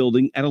entered the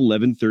building at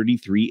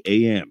 11:33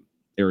 a.m.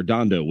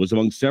 Arredondo was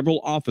among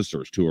several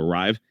officers to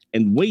arrive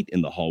and wait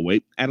in the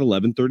hallway at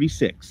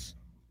 11:36.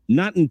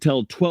 Not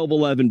until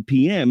 12:11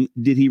 p.m.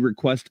 did he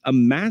request a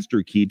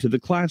master key to the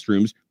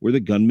classrooms where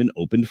the gunman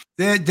opened.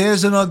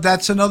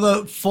 That's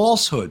another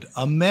falsehood.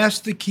 A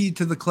master key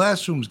to the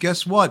classrooms.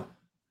 Guess what?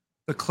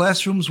 The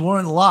classrooms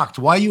weren't locked.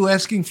 Why are you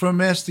asking for a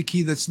master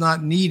key that's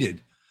not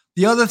needed?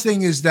 The other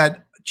thing is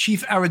that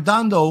Chief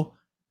Arredondo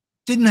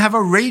didn't have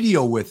a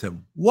radio with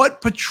him.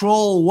 What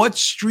patrol, what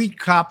street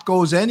cop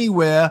goes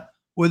anywhere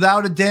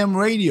without a damn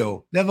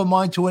radio? Never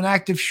mind to an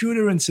active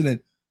shooter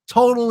incident.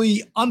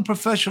 Totally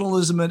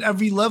unprofessionalism at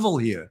every level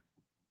here.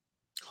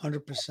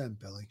 100%,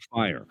 Billy.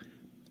 Fire.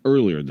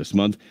 Earlier this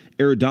month,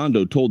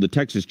 Arredondo told the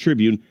Texas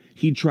Tribune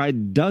he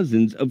tried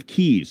dozens of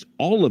keys,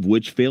 all of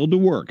which failed to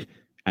work,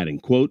 adding,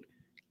 quote,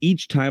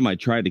 "Each time I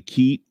tried a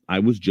key, I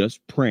was just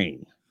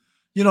praying."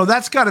 You know,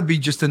 that's got to be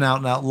just an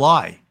out-and-out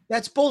lie.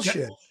 That's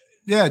bullshit.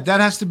 Yeah,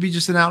 that has to be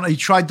just an out. He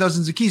tried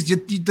dozens of keys.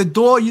 The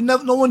door,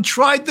 no one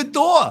tried the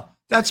door.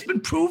 That's been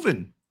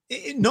proven.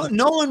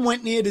 No one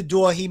went near the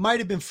door. He might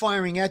have been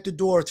firing at the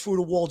door, through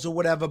the walls or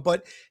whatever.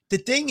 But the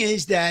thing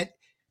is that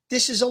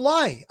this is a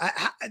lie.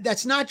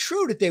 That's not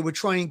true that they were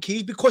trying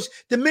keys, because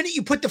the minute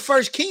you put the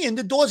first key in,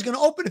 the door's going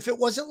to open if it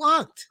wasn't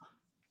locked.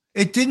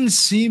 It didn't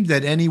seem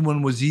that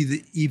anyone was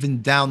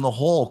even down the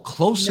hall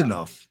close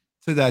enough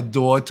to that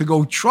door to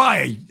go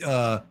try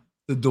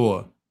the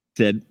door.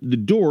 Said the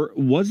door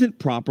wasn't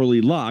properly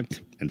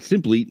locked and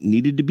simply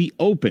needed to be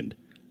opened.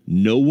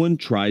 No one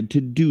tried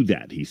to do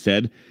that, he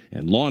said,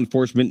 and law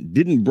enforcement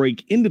didn't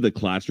break into the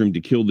classroom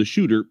to kill the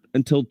shooter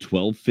until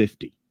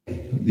 12:50.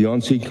 The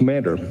on-scene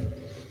commander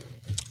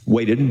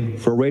waited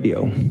for a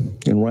radio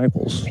and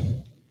rifles.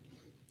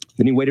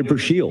 Then he waited for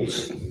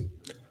shields.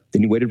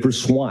 Then he waited for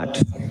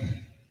SWAT.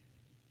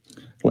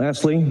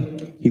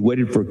 Lastly, he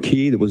waited for a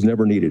key that was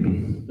never needed.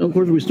 Of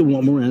course, we still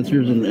want more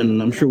answers,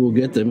 and I'm sure we'll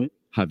get them.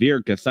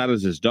 Javier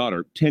Casares'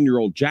 daughter,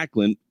 10-year-old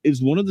Jacqueline,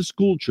 is one of the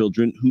school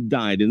children who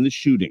died in the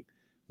shooting.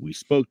 We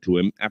spoke to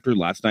him after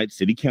last night's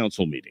city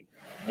council meeting.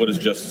 What does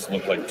justice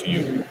look like to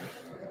you?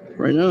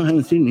 Right now, I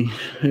haven't seen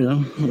any.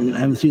 I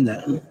haven't seen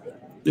that.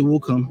 It will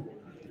come.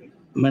 It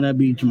might not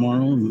be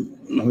tomorrow,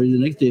 not really the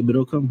next day, but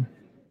it'll come.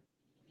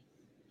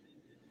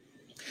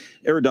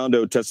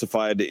 Arredondo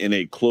testified in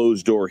a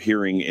closed-door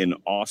hearing in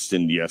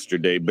Austin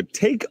yesterday, but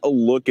take a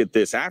look at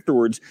this.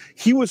 Afterwards,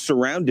 he was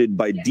surrounded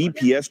by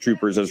DPS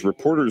troopers as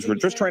reporters were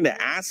just trying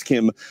to ask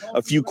him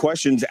a few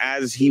questions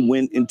as he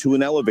went into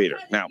an elevator.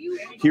 Now,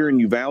 here in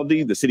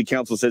Uvalde, the city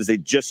council says they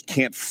just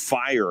can't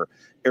fire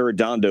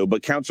Arredondo,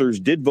 but councilors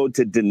did vote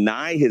to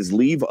deny his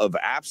leave of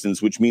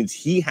absence, which means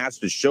he has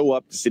to show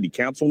up to city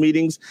council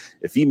meetings.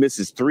 If he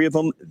misses 3 of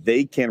them,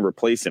 they can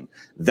replace him.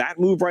 That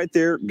move right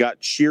there got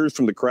cheers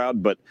from the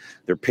crowd, but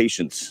their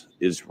patience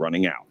is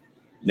running out.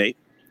 Nate?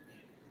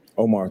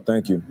 Omar,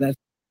 thank you.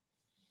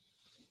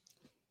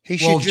 He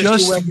should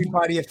just do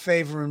everybody a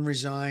favor and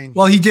resign.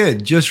 Well, he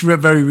did. Just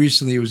very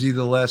recently, it was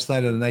either last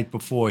night or the night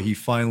before, he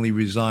finally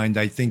resigned.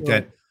 I think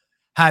that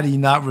had he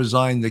not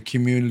resigned, the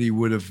community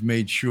would have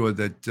made sure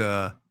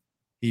that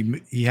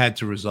he had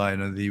to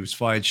resign and that he was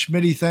fired.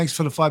 Schmitty, thanks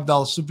for the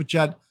 $5 super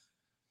chat.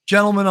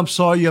 Gentlemen, I'm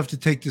sorry you have to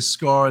take this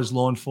scar as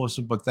law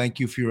enforcement, but thank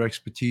you for your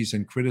expertise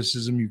and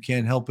criticism. You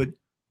can't help it.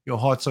 Your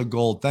hearts are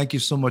gold. Thank you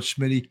so much,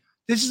 Schmitty.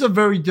 This is a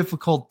very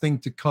difficult thing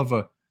to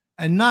cover.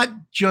 And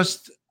not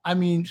just, for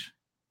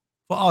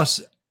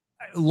us,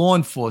 law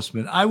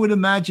enforcement. I would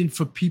imagine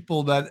for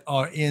people that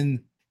are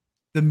in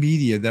the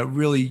media that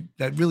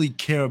really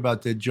care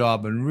about their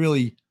job and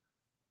really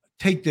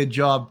take their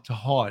job to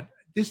heart.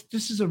 This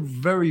is a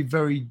very,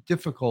 very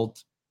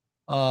difficult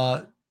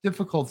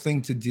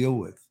thing to deal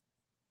with.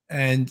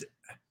 And,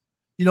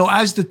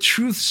 as the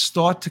truths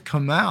start to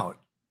come out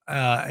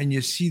and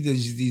you see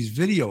these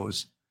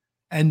videos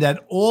and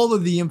that all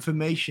of the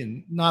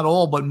information, not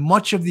all, but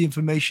much of the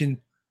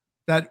information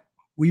that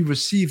we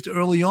received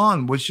early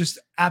on was just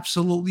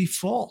absolutely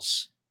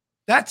false.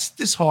 That's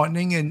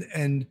disheartening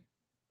and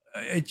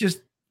it's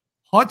just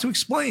hard to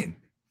explain.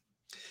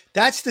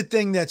 That's the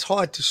thing that's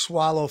hard to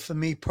swallow for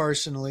me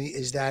personally,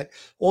 is that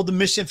all the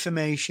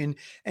misinformation.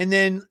 And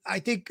then I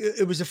think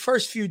it was the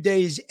first few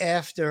days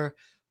after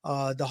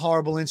the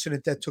horrible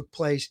incident that took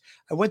place.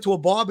 I went to a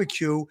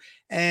barbecue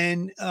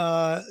and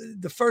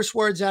the first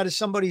words out of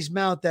somebody's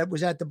mouth that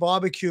was at the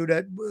barbecue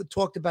that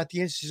talked about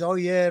the incident, oh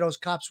yeah, those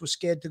cops were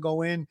scared to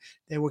go in.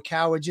 They were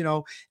cowards,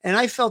 and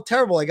I felt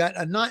terrible. I got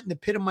a knot in the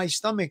pit of my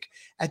stomach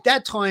at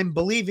that time,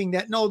 believing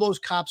that no, those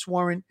cops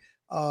weren't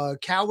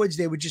cowards.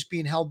 They were just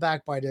being held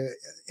back by the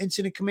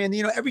incident command.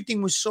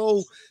 Everything was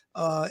so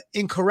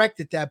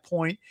incorrect at that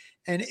point.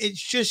 And it's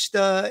just,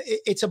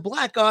 it's a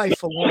black eye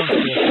for law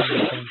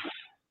enforcement.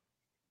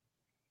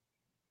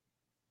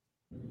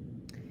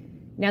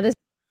 Now this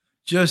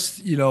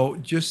just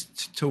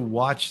to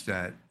watch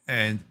that,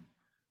 and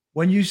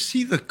when you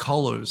see the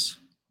colors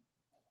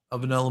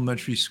of an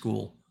elementary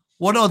school,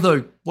 what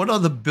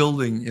other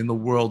building in the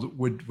world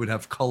would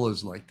have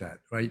colors like that,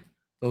 right?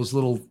 Those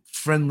little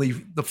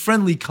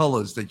friendly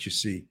colors that you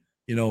see,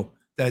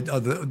 that are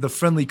the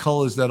friendly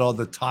colors that are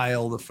the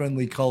tile, the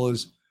friendly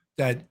colors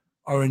that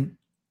are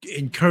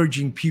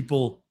encouraging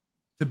people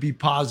to be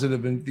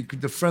positive, and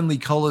the friendly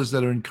colors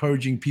that are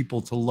encouraging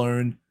people to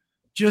learn.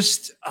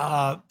 Just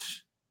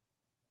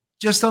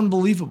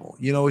unbelievable.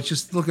 It's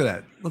just, look at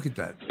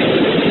that.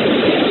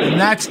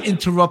 And that's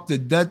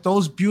interrupted.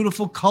 Those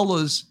beautiful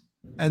colors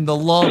and the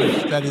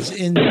love that is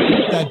in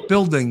that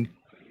building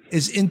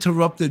is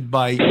interrupted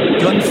by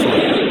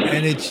gunfire.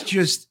 And it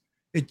just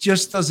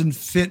doesn't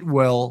fit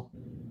well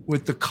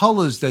with the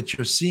colors that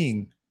you're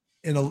seeing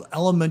in an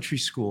elementary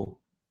school.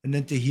 And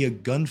then to hear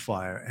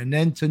gunfire, and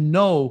then to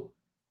know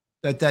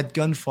that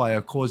gunfire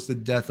caused the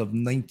death of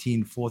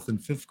 19 4th and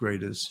 5th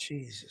graders.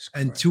 Jesus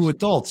Christ. And 2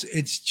 adults.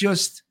 It's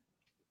just,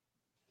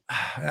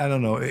 I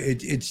don't know.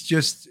 It's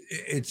just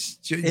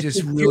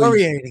infuriating.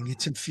 Really,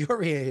 it's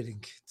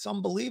infuriating. It's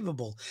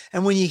unbelievable.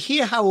 And when you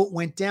hear how it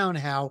went down,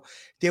 how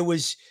there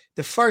was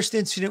the first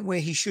incident where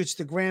he shoots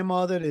the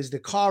grandmother, there's the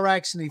car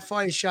accident, he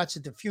fires shots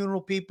at the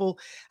funeral people.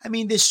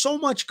 There's so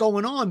much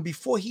going on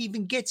before he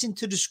even gets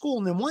into the school.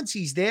 And then once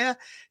he's there,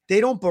 they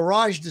don't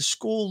barrage the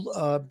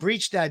school,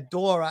 breach that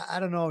door. I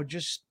don't know,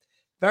 just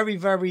very,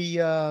 very,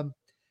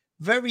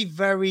 very,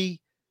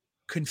 very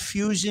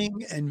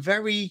confusing and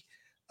very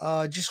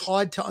just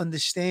hard to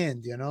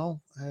understand,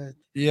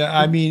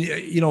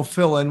 Yeah,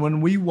 Phil, and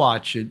when we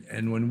watch it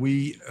and when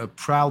we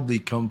proudly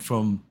come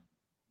from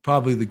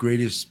probably the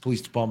greatest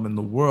police department in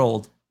the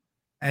world,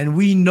 and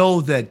we know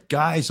that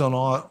guys on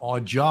our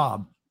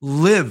job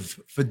live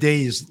for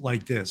days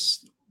like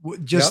this,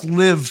 just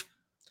live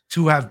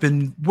to have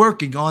been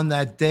working on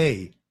that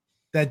day,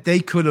 that they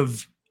could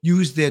have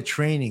used their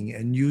training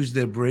and used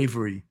their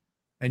bravery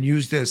and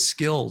used their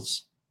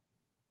skills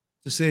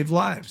to save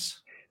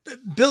lives.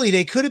 Billy,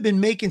 they could have been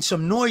making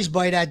some noise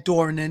by that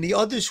door, and then the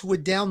others were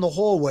down the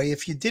hallway.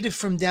 If you did it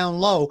from down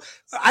low,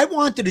 I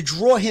wanted to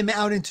draw him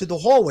out into the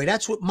hallway.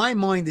 That's what my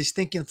mind is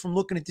thinking from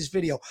looking at this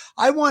video.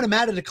 I want him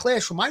out of the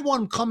classroom. I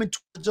want him coming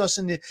towards us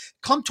in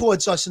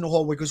the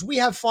hallway because we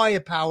have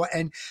firepower.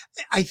 And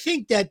I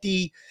think that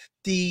the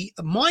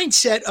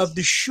mindset of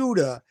the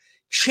shooter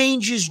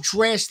changes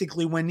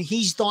drastically when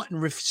he's starting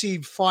to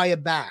receive fire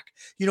back.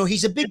 You know,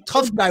 he's a big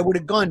tough guy with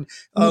a gun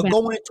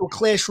going into a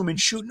classroom and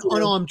shooting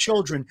unarmed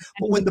children.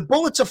 But when the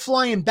bullets are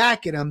flying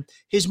back at him,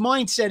 his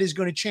mindset is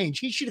going to change.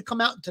 He should have come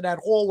out into that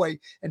hallway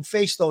and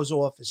faced those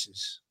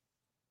officers.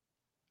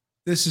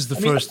 This is the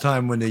first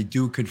time when they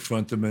do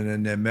confront them and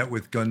then they're met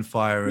with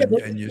gunfire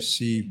and you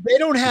see. They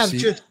don't have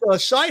just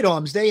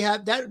sidearms. They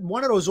have that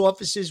one of those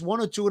officers, one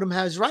or two of them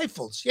has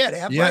rifles. Yeah, they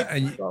have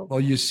rifles.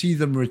 And you see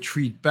them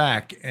retreat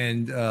back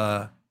and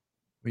to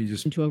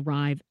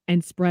arrive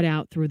and spread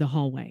out through the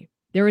hallway.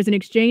 There is an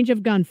exchange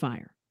of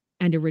gunfire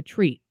and a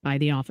retreat by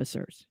the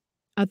officers.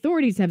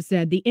 Authorities have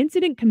said the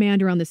incident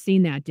commander on the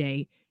scene that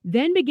day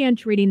then began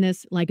treating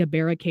this like a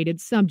barricaded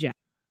subject.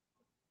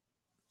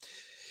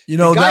 You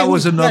know, that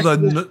was another.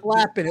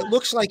 Flapping. It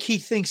looks like he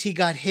thinks he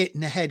got hit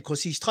in the head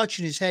because he's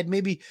touching his head.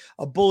 Maybe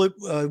a bullet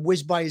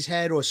whizzed by his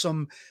head, or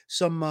some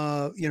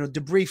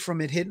debris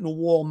from it hitting the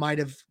wall might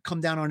have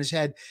come down on his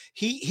head.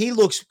 He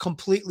looks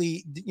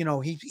completely. You know,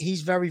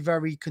 he's very,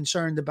 very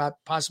concerned about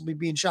possibly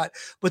being shot.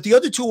 But the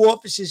other two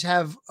officers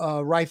have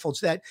rifles.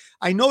 That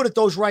I know that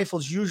those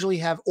rifles usually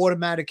have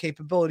automatic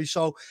capability.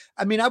 So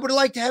I mean, I would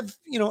like to have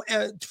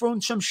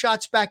thrown some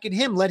shots back at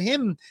him. Let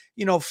him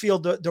feel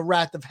the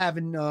wrath of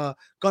having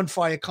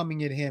gunfire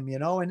coming at him,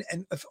 and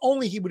if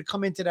only he would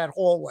come into that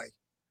hallway.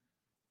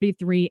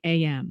 3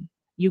 a.m.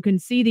 You can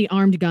see the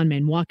armed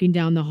gunman walking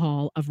down the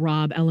hall of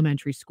Robb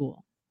Elementary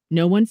School.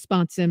 No one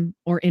spots him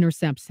or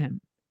intercepts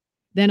him.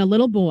 Then a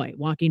little boy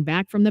walking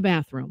back from the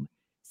bathroom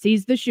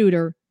sees the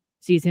shooter,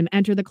 sees him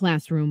enter the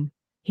classroom,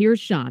 hears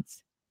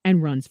shots,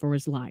 and runs for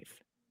his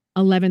life.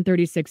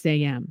 11:36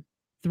 a.m.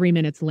 3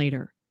 minutes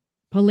later,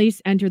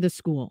 police enter the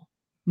school.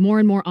 More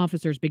and more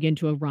officers begin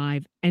to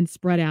arrive and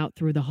spread out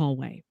through the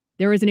hallway.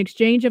 There is an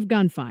exchange of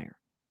gunfire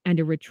and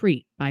a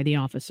retreat by the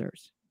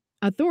officers.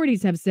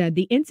 Authorities have said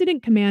the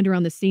incident commander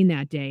on the scene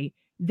that day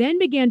then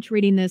began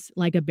treating this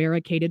like a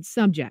barricaded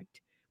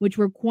subject, which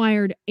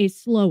required a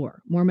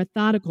slower, more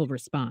methodical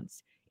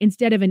response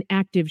instead of an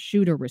active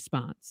shooter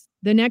response.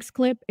 The next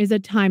clip is a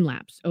time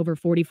lapse over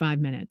 45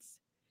 minutes.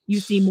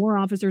 You see more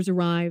officers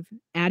arrive,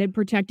 added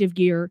protective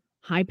gear,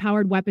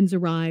 high-powered weapons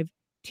arrive,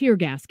 tear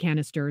gas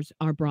canisters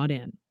are brought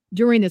in.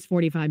 During this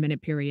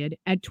 45-minute period,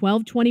 at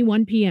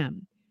 12:21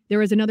 p.m.,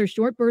 there is another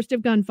short burst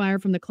of gunfire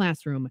from the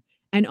classroom,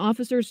 and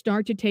officers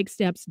start to take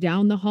steps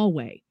down the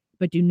hallway,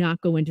 but do not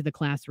go into the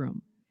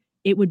classroom.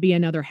 It would be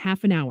another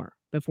half an hour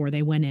before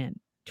they went in.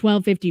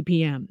 12:50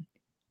 p.m.,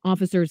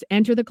 officers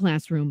enter the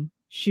classroom,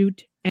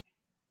 shoot, and...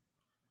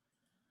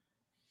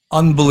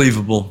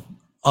 Unbelievable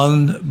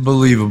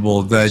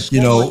that,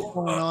 What's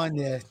going on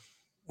there?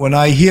 When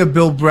I hear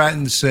Bill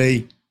Bratton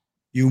say,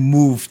 you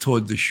move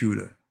toward the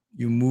shooter,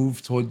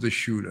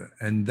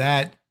 and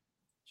that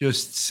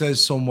just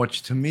says so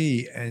much to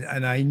me.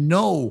 And I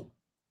know,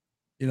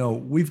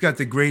 we've got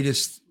the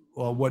greatest,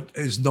 what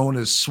is known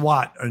as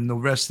SWAT in the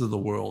rest of the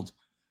world.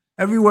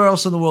 Everywhere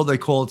else in the world, they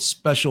call it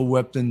special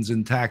weapons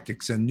and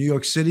tactics. And New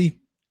York City,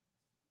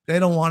 they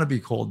don't want to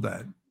be called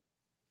that.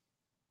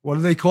 What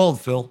are they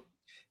called, Phil?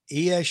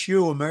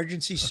 ESU,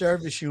 Emergency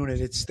Service Unit.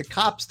 It's the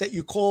cops that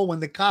you call when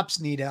the cops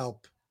need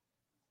help.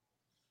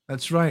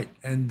 That's right.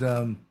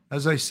 And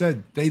as I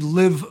said, they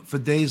live for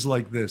days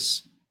like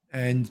this.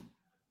 And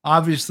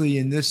obviously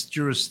in this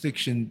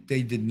jurisdiction,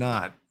 they did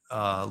not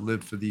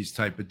live for these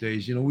type of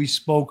days. We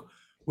spoke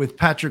with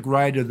Patrick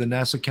Ryder, the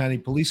Nassau County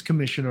Police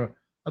Commissioner,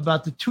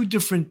 about the two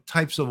different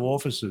types of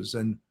officers.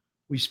 And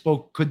we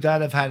spoke, could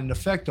that have had an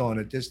effect on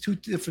it? There's two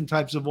different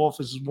types of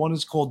officers. One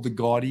is called the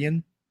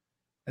Guardian.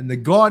 And the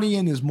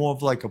Guardian is more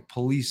of like a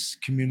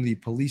community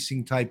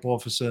policing type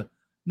officer,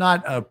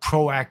 not a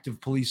proactive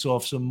police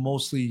officer,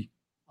 mostly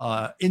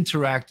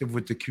interactive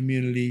with the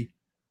community.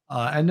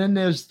 And then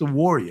there's the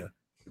Warrior.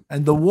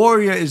 And the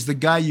Warrior is the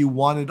guy you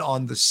wanted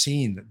on the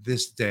scene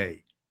this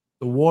day.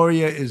 The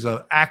Warrior is an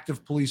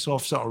active police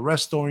officer,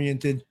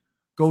 arrest-oriented,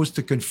 goes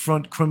to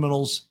confront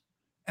criminals.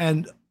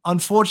 And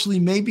unfortunately,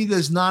 maybe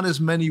there's not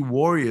as many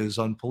warriors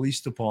on police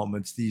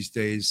departments these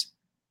days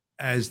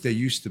as there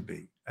used to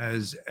be,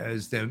 as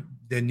there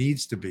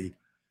needs to be.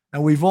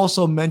 And we've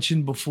also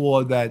mentioned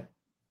before that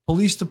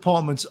police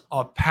departments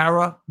are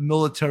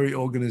paramilitary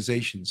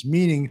organizations,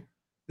 meaning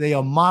they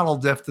are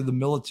modeled after the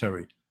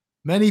military.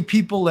 Many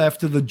people,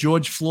 after the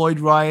George Floyd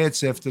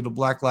riots, after the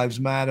Black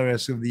Lives Matter,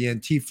 after the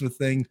Antifa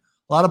thing,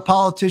 a lot of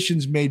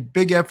politicians made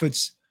big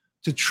efforts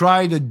to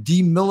try to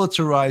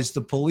demilitarize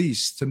the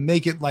police, to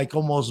make it like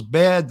almost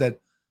bad that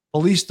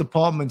police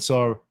departments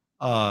are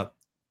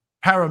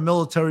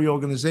paramilitary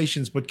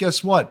organizations. But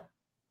guess what?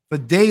 For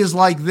days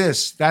like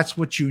this, that's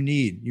what you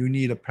need. You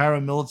need a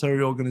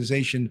paramilitary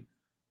organization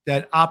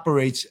that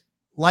operates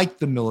like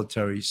the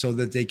military, so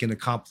that they can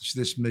accomplish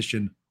this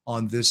mission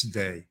on this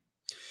day.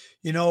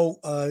 You know,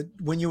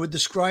 when you were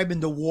describing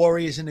the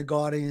Warriors and the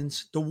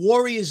Guardians, the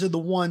Warriors are the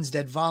ones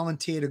that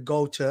volunteer to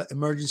go to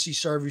emergency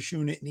service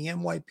unit in the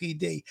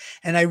NYPD.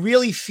 And I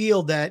really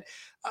feel that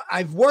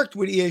I've worked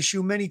with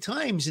ESU many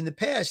times in the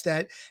past,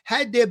 that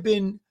had there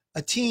been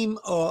a team,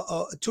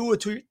 two or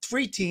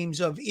three teams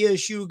of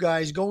ESU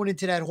guys going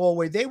into that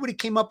hallway, they would have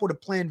came up with a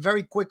plan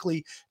very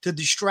quickly to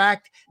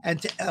distract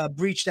and to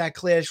breach that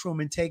classroom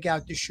and take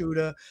out the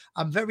shooter.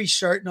 I'm very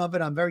certain of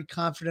it. I'm very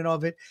confident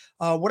of it.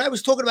 What I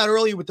was talking about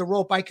earlier with the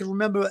rope, I can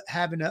remember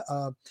having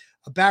a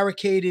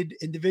barricaded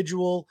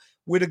individual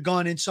with a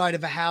gun inside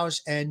of a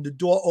house, and the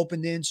door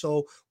opened in.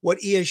 So what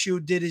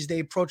ESU did is they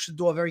approached the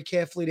door very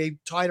carefully. They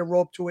tied a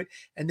rope to it,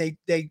 and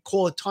they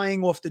call it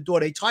tying off the door.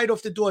 They tied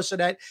off the door so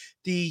that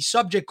the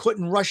subject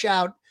couldn't rush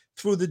out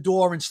through the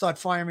door and start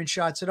firing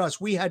shots at us.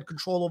 We had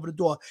control over the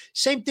door.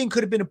 Same thing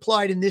could have been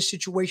applied in this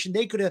situation.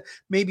 They could have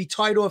maybe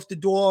tied off the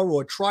door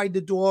or tried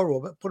the door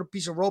or put a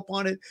piece of rope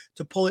on it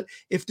to pull it.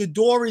 If the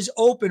door is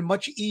open,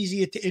 much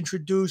easier to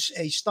introduce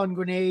a stun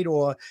grenade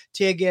or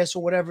tear gas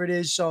or whatever it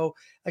is. So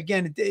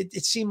again,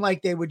 it seemed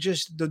like they were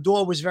just, the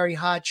door was very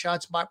hot,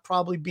 shots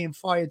probably being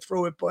fired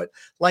through it. But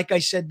like I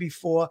said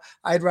before,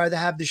 I'd rather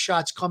have the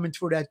shots coming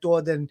through that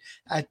door than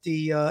at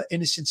the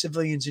innocent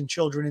civilians and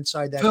children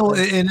inside that. Phil,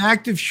 place. in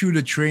active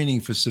shooter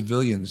training for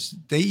civilians,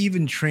 they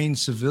even train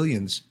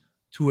civilians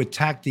to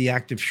attack the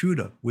active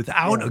shooter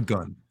without a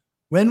gun.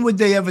 When would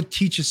they ever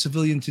teach a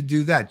civilian to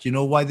do that? You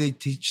know why they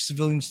teach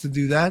civilians to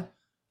do that?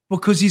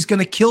 Because he's going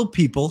to kill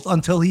people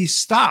until he's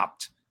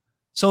stopped.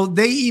 So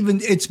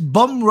it's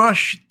bum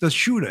rush the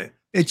shooter.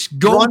 It's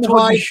go run,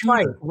 toward hide, the shooter.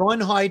 fight. Run,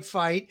 hide,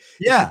 fight.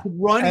 Yeah. If you can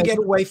run and get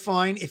away,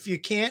 fine. If you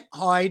can't,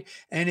 hide.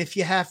 And if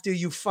you have to,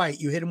 you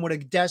fight. You hit him with a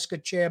desk, a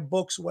chair,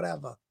 books,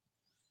 whatever.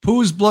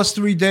 Pooh's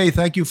Blustery Day,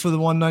 thank you for the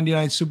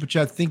 199 super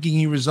chat. Thinking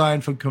he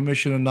resigned from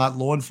commissioner, not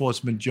law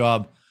enforcement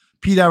job.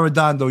 Pete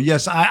Arredondo,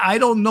 yes, I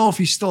don't know if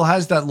he still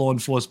has that law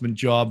enforcement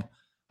job.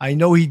 I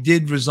know he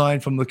did resign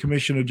from the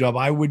commissioner job.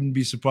 I wouldn't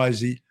be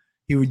surprised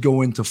he would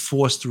go into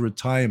forced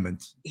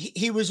retirement.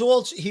 He was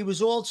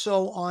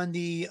also on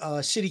the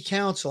city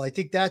council. I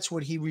think that's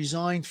what he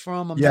resigned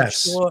from. I'm not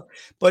sure,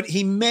 but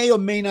he may or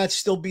may not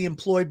still be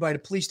employed by the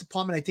police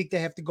department. I think they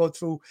have to go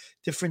through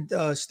different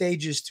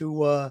stages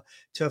to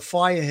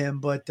fire him.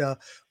 But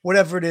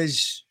whatever it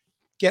is,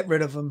 get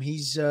rid of him.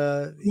 He's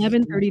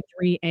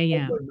 11:33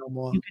 a.m.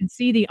 You can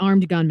see the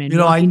armed gunman. You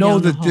know, I know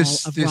walking down that the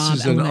this hall of this Robb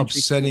is an Elementary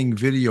upsetting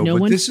School. video, No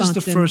but one this is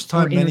the spots him first or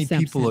time many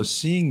intercepts people him. are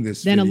seeing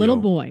this Then video. a little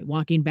boy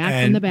walking back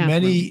from And the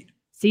bathroom many,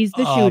 sees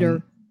the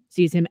shooter,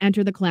 sees him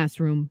enter the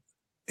classroom.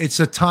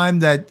 It's a time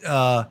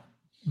that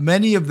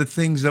many of the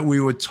things that we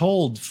were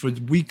told for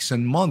weeks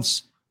and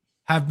months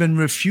have been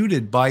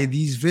refuted by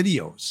these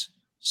videos.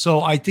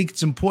 So I think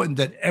it's important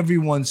that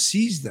everyone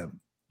sees them.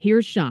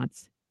 Hears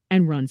shots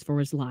and runs for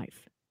his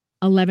life.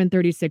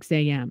 11:36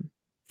 a.m.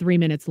 3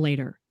 minutes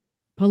later,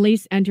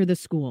 police enter the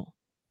school.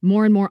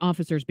 More and more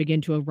officers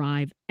begin to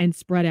arrive and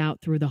spread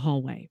out through the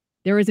hallway.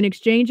 There is an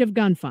exchange of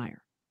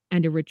gunfire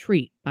and a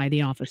retreat by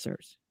the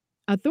officers.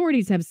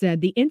 Authorities have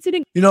said the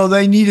incident. You know,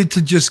 they needed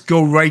to just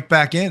go right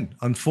back in.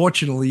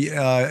 Unfortunately,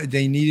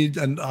 they needed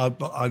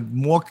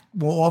more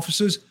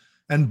officers,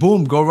 and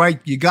boom, go right.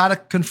 You got to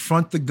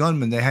confront the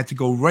gunman. They had to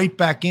go right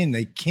back in.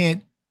 They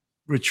can't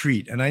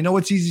retreat. And I know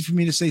it's easy for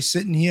me to say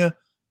sitting here,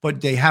 but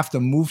they have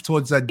to move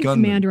towards that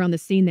gunman. Commander on the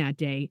scene that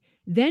day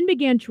then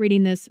began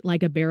treating this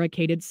like a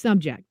barricaded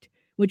subject,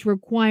 which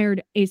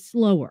required a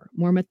slower,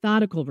 more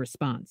methodical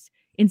response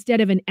instead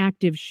of an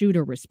active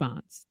shooter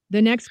response. The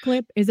next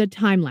clip is a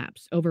time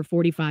lapse over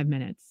 45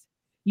 minutes.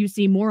 You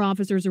see more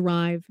officers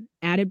arrive,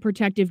 added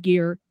protective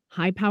gear,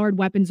 high-powered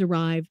weapons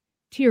arrive,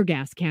 tear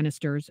gas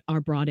canisters are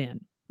brought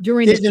in.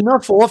 There's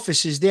enough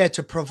officers there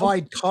to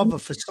provide cover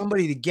for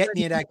somebody to get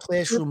near that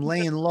classroom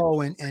laying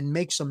low and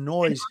make some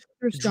noise,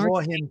 draw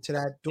him to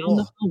that down door.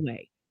 the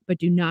hallway, but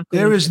do not go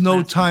There into is the no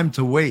classroom. time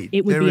to wait.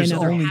 It would There be is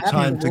another only half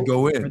time hour to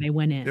go before in. they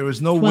went in. There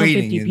is no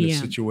waiting 12:50 in this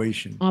PM.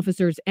 situation.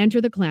 Officers enter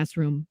the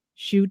classroom,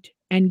 shoot,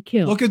 and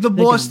kill. Look at the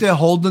boss. They're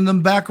holding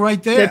them back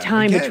right there. The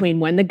time Again. between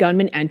when the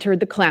gunman entered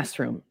the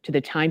classroom to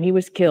the time he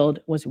was killed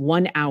was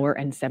 1 hour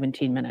and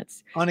 17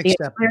 minutes.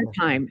 Unacceptable. The entire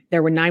time,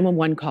 there were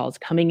 911 calls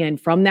coming in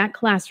from that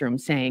classroom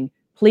saying,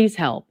 please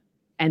help,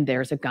 and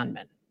there's a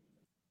gunman.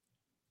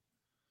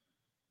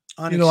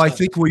 You know, I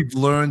think we've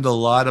learned a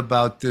lot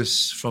about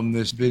this from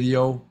this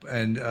video,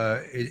 and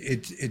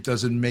it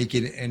doesn't make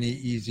it any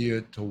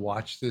easier to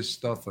watch this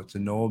stuff or to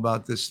know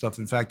about this stuff.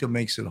 In fact, it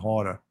makes it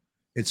harder.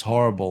 It's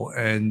horrible.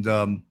 And,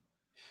 you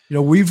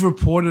know, we've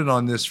reported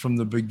on this from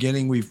the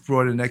beginning. We've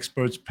brought in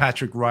experts,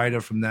 Patrick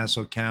Ryder from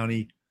Nassau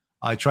County.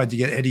 I tried to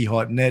get Eddie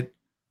Hartnett,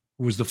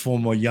 who was the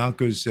former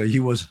Yonkers. He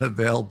wasn't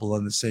available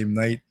on the same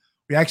night.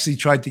 We actually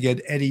tried to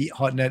get Eddie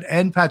Hartnett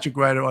and Patrick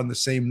Ryder on the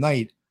same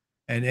night,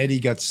 and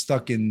Eddie got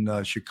stuck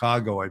in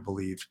Chicago, I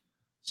believe.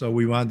 So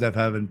we wound up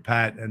having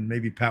Pat, and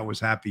maybe Pat was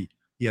happy.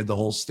 He had the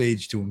whole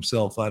stage to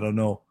himself. I don't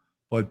know.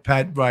 But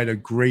Pat Ryder,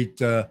 great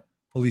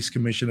police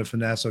commissioner for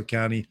Nassau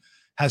County,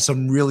 has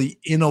some really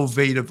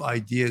innovative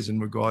ideas in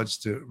regards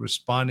to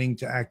responding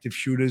to active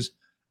shooters.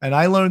 And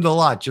I learned a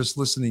lot just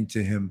listening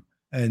to him.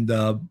 And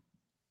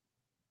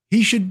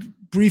he should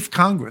brief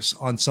Congress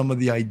on some of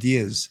the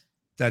ideas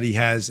that he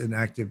has in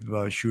active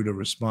shooter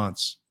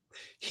response.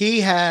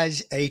 He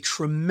has a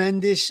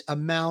tremendous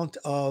amount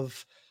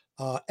of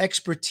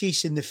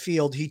expertise in the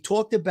field. He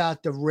talked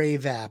about the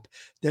Rave app,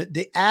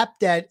 the app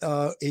that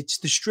it's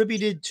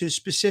distributed to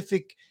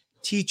specific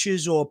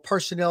teachers or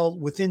personnel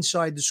within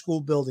inside the school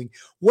building.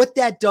 What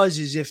that does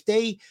is if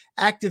they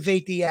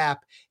activate the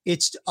app,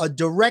 it's a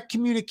direct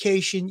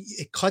communication.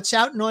 It cuts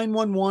out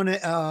 911,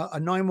 a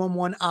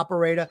 911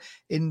 operator.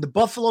 In the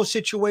Buffalo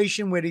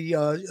situation where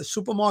the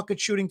supermarket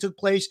shooting took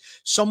place,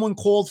 someone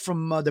called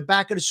from the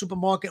back of the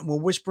supermarket and were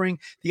whispering.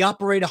 The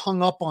operator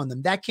hung up on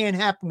them. That can't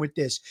happen with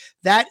this.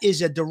 That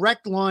is a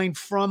direct line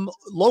from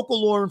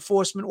local law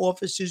enforcement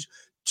officers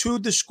to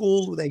the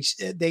school.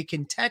 They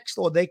can text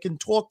or they can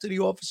talk to the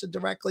officer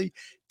directly,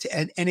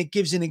 and it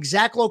gives an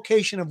exact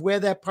location of where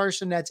that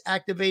person that's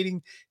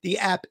activating the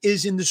app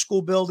is in the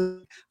school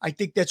building. I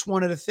think that's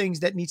one of the things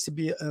that needs to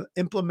be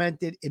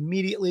implemented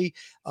immediately.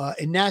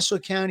 In Nassau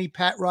County,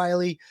 Pat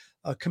Riley,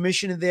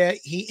 commissioner there,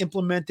 he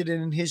implemented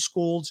it in his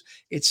schools.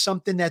 It's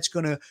something that's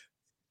going to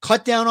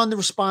cut down on the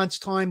response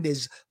time.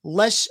 There's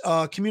less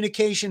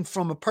communication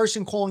from a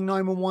person calling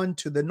 911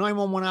 to the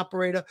 911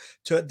 operator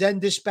to then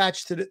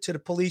dispatch to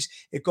the police.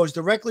 It goes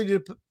directly to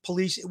the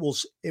police.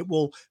 It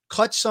will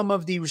cut some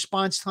of the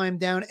response time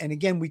down. And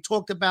again, we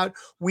talked about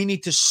we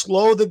need to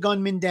slow the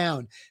gunman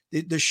down.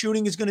 The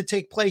shooting is going to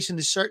take place in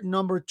a certain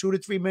number, 2 to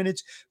 3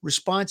 minutes.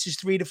 Response is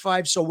 3 to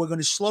 5. So we're going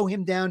to slow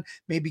him down,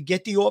 maybe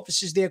get the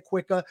officers there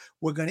quicker.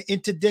 We're going to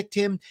interdict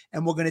him,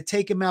 and we're going to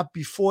take him out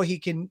before he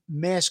can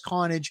mass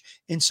carnage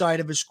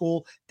inside of a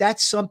school.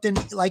 That's something,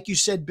 like you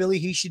said, Billy,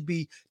 he should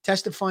be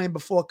testifying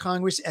before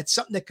Congress. That's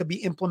something that could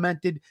be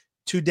implemented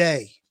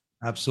today.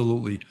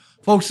 Absolutely.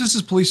 Folks, this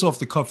is Police Off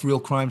the Cuff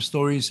Real Crime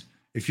Stories.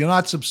 If you're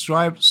not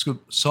subscribed to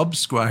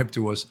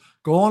us,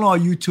 go on our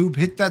YouTube,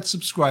 hit that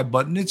subscribe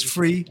button. It's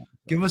free.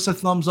 Give us a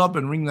thumbs up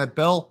and ring that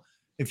bell.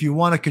 If you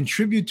want to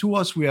contribute to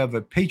us, we have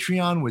a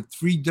Patreon with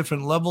 3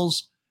 different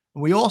levels.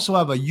 And we also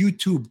have a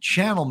YouTube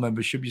channel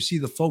membership. You see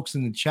the folks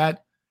in the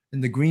chat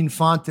in the green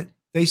font.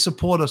 They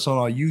support us on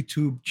our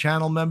YouTube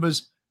channel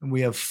members. And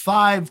we have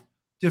 5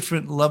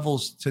 different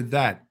levels to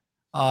that.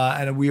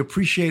 And we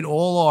appreciate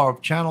all our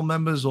channel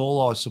members,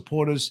 all our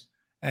supporters.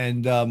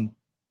 And Phil,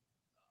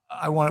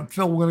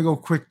 we're going to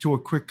go to a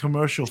quick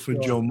commercial for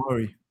Joe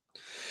Murray.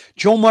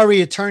 Joe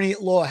Murray, attorney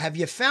at law. Have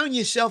you found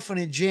yourself in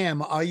a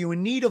jam? Are you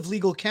in need of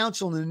legal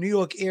counsel in the New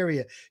York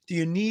area? Do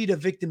you need a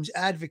victim's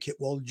advocate?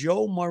 Well,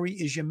 Joe Murray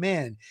is your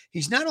man.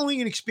 He's not only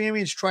an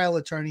experienced trial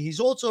attorney, he's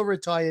also a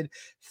retired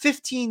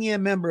 15-year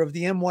member of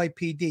the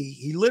NYPD.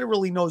 He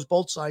literally knows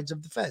both sides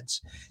of the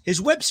fence.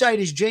 His website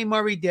is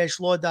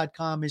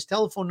jmurray-law.com. His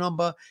telephone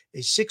number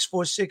is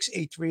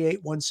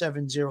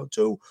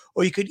 646-838-1702.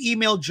 Or you could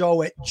email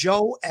Joe at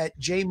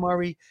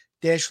jmurray-law.com.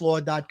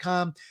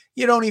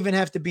 You don't even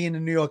have to be in the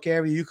New York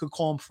area. You could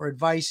call him for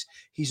advice.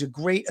 He's a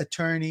great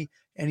attorney,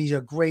 and he's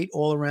a great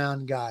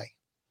all-around guy.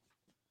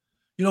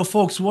 You know,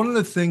 folks, one of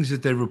the things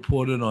that they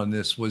reported on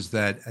this was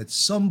that at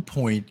some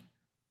point,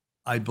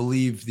 I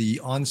believe the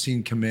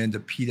on-scene commander,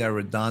 Pete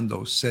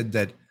Arredondo, said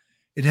that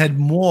it had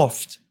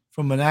morphed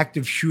from an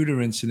active shooter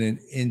incident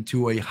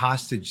into a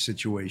hostage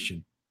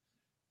situation.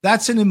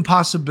 That's an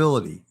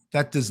impossibility.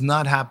 That does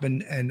not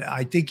happen. And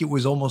I think it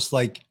was almost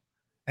like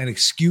an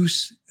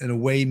excuse in a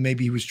way.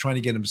 Maybe he was trying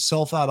to get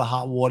himself out of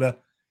hot water.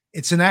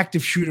 It's an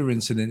active shooter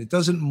incident. It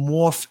doesn't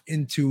morph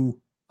into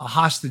a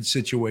hostage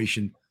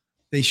situation.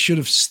 They should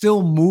have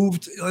still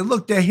moved.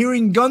 Look, they're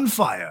hearing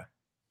gunfire.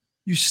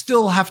 You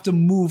still have to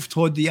move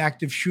toward the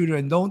active shooter,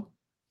 and don't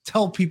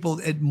tell people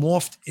it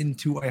morphed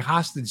into a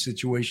hostage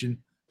situation,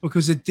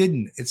 because it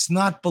didn't. It's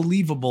not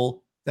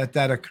believable that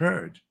that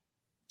occurred.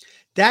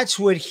 That's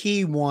what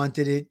he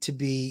wanted it to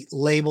be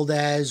labeled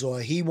as, or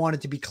he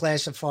wanted to be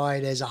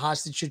classified as a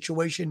hostage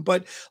situation.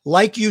 But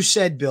like you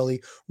said,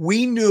 Billy,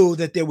 we knew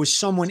that there was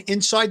someone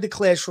inside the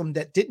classroom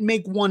that didn't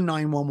make 1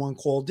 911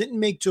 call, didn't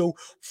make 2,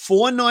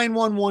 4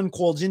 911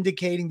 calls,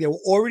 indicating there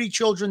were already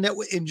children that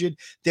were injured.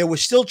 There were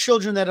still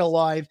children that are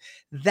alive.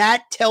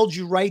 That tells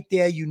you right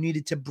there you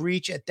needed to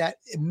breach at that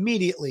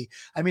immediately.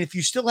 I mean, if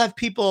you still have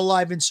people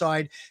alive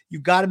inside,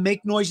 you got to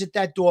make noise at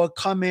that door,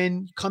 come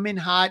in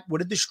hot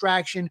with a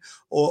distraction,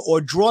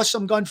 or draw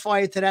some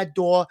gunfire to that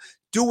door.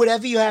 Do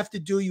whatever you have to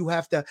do. You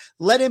have to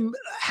let him,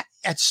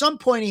 at some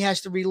point he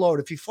has to reload.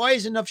 If he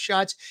fires enough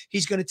shots,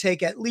 he's going to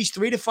take at least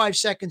 3 to 5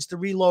 seconds to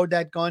reload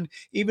that gun.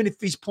 Even if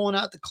he's pulling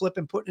out the clip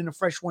and putting in a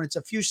fresh one, it's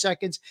a few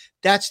seconds.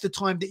 That's the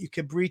time that you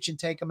could breach and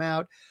take him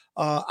out.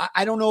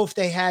 I don't know if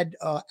they had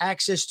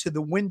access to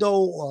the window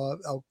or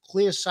a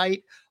clear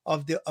sight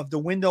of the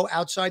window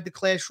outside the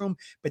classroom,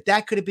 but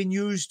that could have been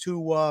used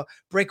to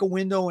break a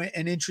window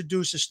and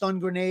introduce a stun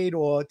grenade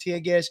or tear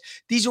gas.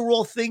 These are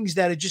all things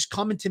that are just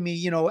coming to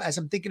me, as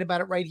I'm thinking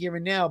about it right here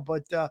and now.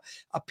 But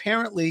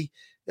apparently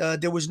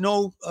there was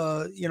no,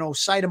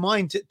 sight of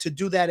mind to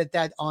do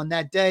that on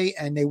that day,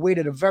 and they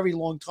waited a very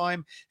long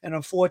time. And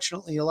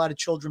unfortunately, a lot of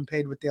children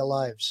paid with their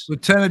lives.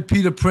 Lieutenant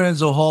Peter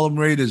Pranzo, Harlem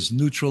Raiders,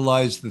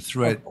 neutralized the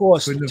threat. Of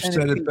course, couldn't have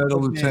Lieutenant said Pete, it better,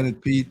 good man.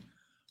 Lieutenant Pete.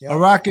 Yep.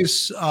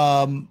 Arrakis,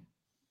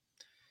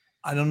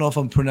 I don't know if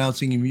I'm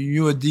pronouncing him.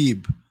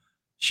 Muad'Dib.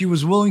 She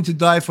was willing to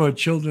die for her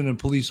children, and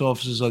police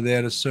officers are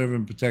there to serve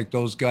and protect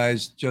those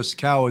guys. Just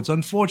cowards.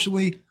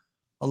 Unfortunately,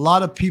 a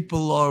lot of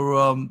people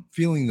are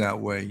feeling that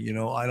way.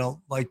 I don't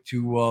like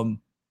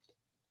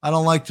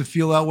to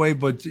feel that way,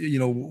 but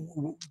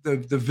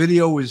the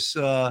video is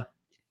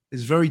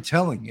very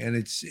telling, and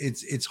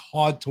it's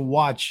hard to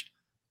watch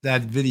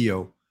that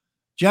video.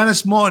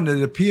 Janice Martin,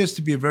 it appears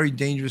to be a very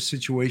dangerous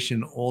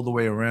situation all the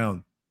way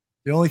around.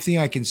 The only thing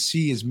I can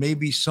see is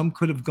maybe some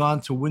could have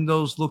gone to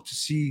windows, looked to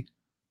see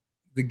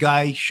the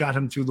guy, shot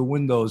him through the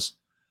windows.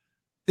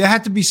 There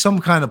had to be some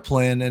kind of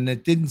plan, and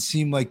it didn't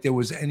seem like there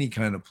was any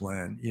kind of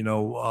plan.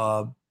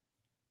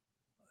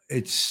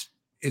 It's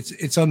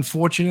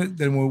unfortunate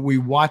that when we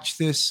watch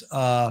this,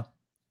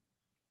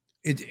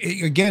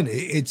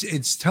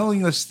 it's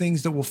telling us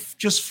things that we're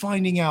just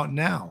finding out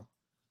now.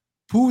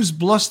 Pooh's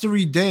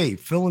blustery day.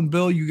 Phil and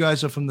Bill, you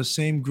guys are from the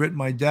same grit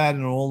my dad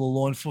and all the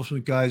law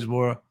enforcement guys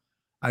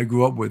I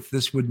grew up with.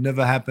 This would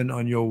never happen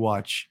on your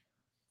watch.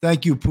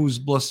 Thank you, Pooh's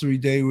blustery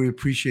day. We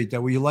appreciate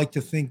that. We like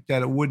to think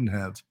that it wouldn't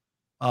have.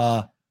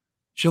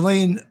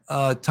 Shalane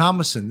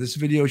Thomason, this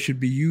video should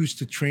be used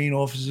to train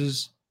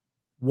officers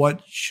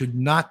what should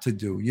not to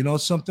do. You know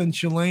something,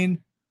 Shalane?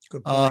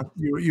 Good point.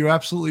 You're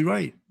absolutely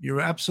right.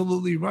 You're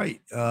absolutely right.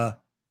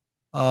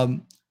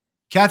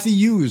 Kathy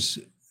Hughes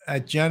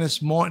at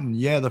Janice Martin.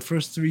 Yeah, the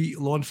first 3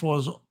 law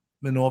enforcement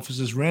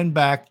officers ran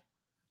back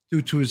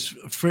due to his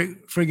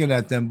frigging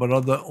at them, but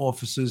other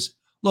officers,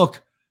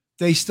 look,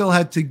 they still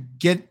had to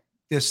get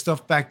their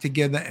stuff back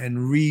together and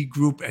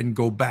regroup and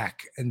go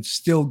back and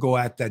still go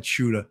at that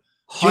shooter.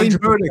 Jane 100%,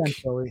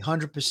 Burdick, Billy,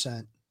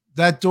 100%.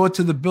 that door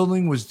to the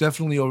building was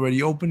definitely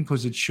already open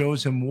because it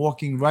shows him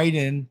walking right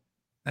in,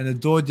 and the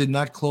door did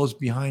not close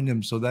behind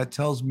him. So that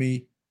tells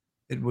me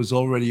it was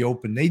already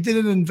open. They did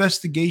an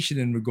investigation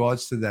in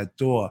regards to that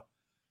door,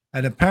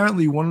 and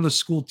apparently one of the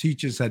school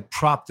teachers had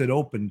propped it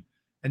open,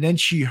 and then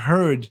she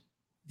heard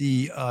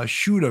the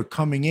shooter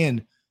coming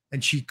in,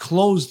 and she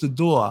closed the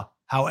door.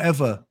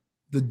 However,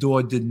 the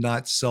door did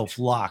not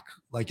self-lock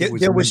like it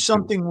was. There was meant to.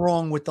 something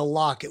wrong with the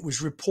lock. It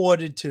was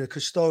reported to the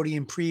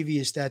custodian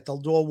previous that the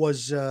door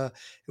was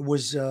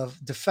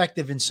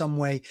defective in some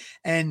way,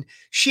 and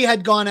she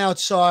had gone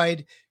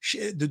outside.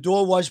 The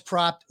door was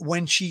propped.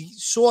 When she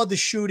saw the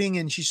shooting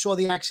and she saw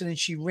the accident,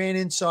 she ran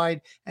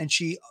inside and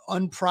she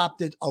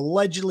unpropped it.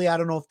 Allegedly, I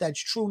don't know if that's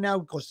true now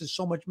because there's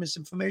so much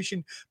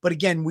misinformation. But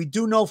again, we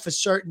do know for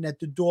certain that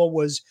the door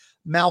was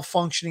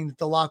malfunctioning, that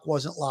the lock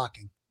wasn't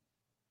locking.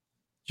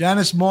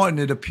 Janice Martin,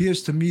 it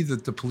appears to me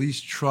that the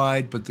police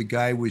tried, but the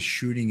guy was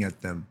shooting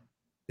at them.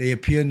 They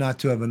appear not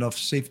to have enough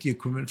safety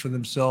equipment for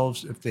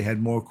themselves. If they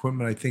had more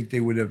equipment, I think they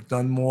would have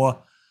done more.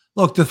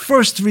 Look, the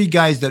first 3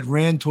 guys that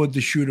ran toward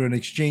the shooter and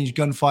exchanged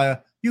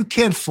gunfire, you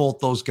can't fault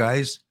those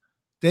guys.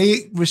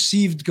 They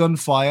received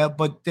gunfire,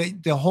 but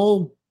the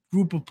whole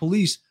group of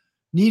police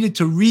needed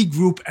to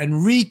regroup and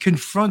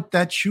reconfront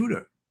that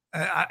shooter.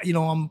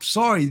 I'm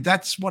sorry,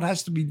 that's what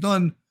has to be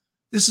done.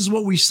 This is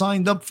what we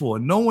signed up for.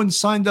 No one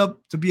signed up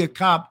to be a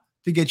cop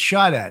to get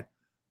shot at,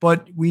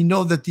 but we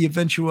know that the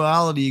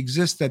eventuality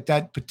exists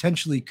that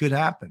potentially could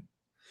happen.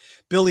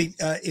 Billy,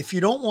 if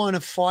you don't want to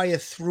fire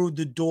through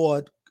the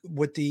door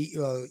with the,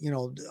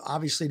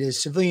 obviously there's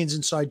civilians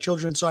inside,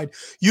 children inside,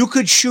 you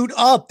could shoot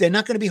up. They're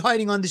not going to be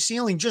hiding on the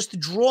ceiling. Just to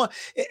draw,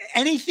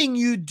 anything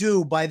you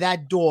do by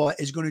that door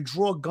is going to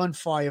draw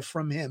gunfire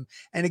from him.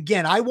 And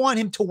again, I want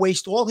him to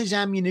waste all his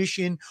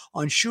ammunition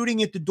on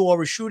shooting at the door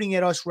or shooting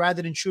at us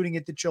rather than shooting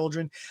at the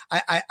children.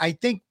 I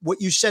think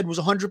what you said was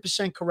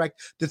 100%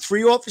 correct. The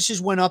 3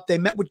 officers went up, they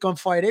met with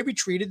gunfire, they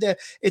retreated.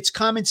 It's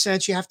common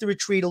sense. You have to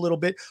retreat a little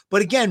bit,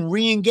 but again,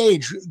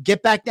 re-engage,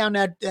 get back down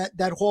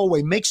that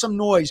hallway, make some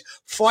noise.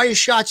 Fire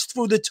shots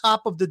through the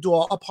top of the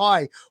door up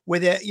high where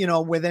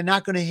they're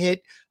not going to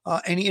hit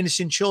any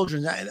innocent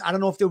children. I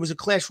don't know if there was a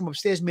classroom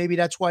upstairs. Maybe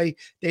that's why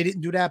they didn't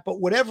do that. But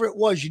whatever it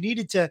was, you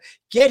needed to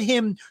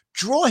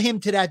draw him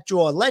to that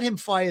door, let him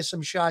fire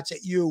some shots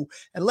at you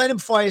and let him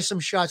fire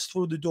some shots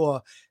through the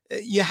door.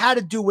 You had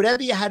to do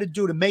whatever you had to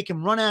do to make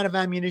him run out of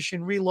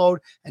ammunition, reload,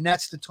 and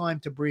that's the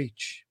time to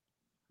breach.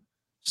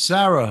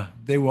 Sarah,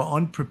 they were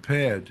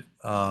unprepared.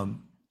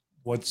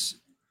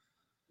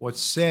 What's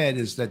sad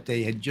is that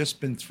they had just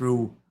been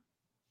through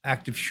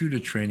active shooter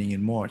training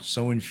in March.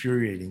 So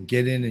infuriating.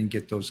 Get in and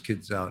get those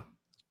kids out.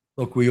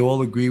 Look, we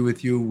all agree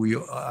with you.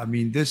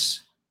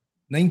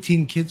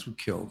 19 kids were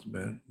killed,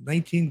 man.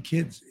 19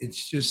 kids.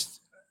 It's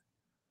just,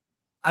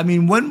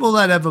 when will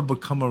that ever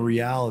become a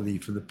reality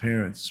for the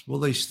parents? Will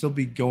they still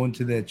be going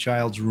to their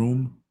child's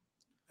room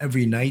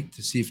every night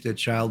to see if their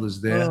child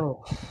is there?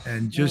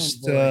 And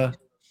just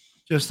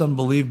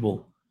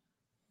unbelievable.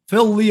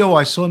 Phil Leo,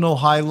 I saw no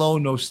high-low,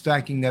 no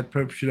stacking. That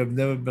perp should have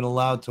never been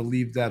allowed to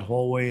leave that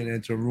hallway and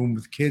enter a room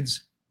with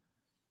kids.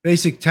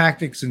 Basic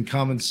tactics and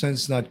common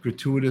sense, not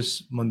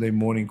gratuitous. Monday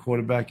morning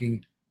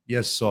quarterbacking.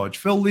 Yes, Sarge.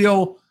 Phil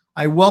Leo,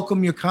 I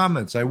welcome your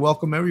comments. I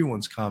welcome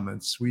everyone's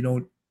comments. We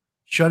don't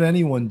shut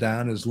anyone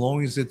down as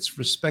long as it's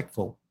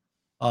respectful.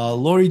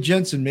 Lori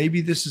Jensen,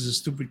 maybe this is a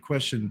stupid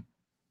question,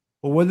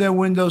 but were there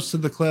windows to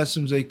the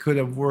classrooms they could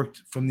have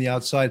worked from the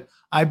outside?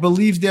 I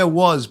believe there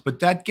was, but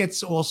that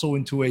gets also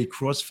into a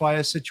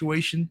crossfire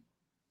situation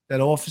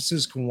that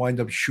officers can wind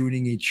up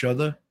shooting each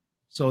other.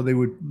 So they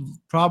would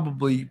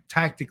probably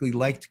tactically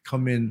like to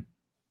come in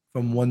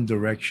from one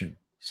direction.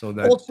 So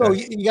that also,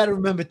 you got to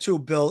remember too,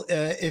 Bill,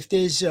 if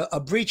there's a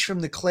breach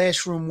from the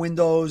classroom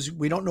windows,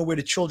 we don't know where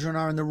the children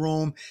are in the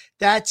room.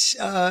 That's,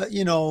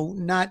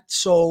 not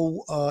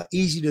so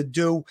easy to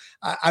do.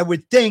 I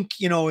would think,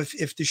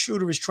 if the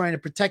shooter is trying to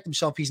protect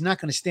himself, he's not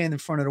going to stand in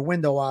front of the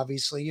window,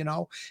 obviously,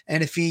 and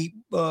if he,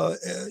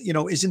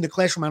 is in the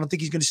classroom, I don't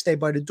think he's going to stay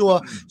by the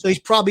door. So he's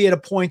probably at a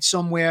point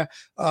somewhere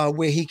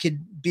where he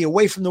could be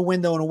away from the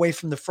window and away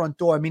from the front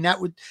door. I mean,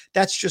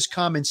 that's just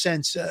common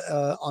sense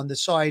on the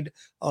side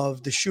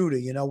of the shooter,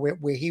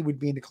 where he would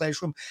be in the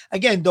classroom.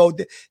 Again, though,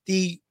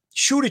 the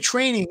shooter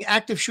training,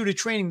 active shooter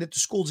training that the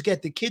schools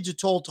get, the kids are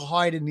told to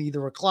hide in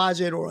either a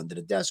closet or under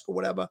the desk or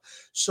whatever.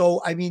 So,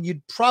 I mean,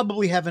 you'd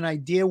probably have an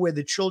idea where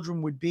the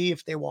children would be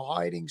if they were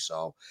hiding.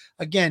 So,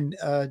 again,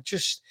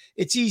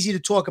 it's easy to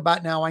talk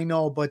about now, I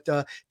know, but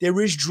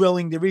there is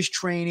drilling, there is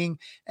training,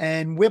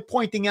 and we're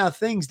pointing out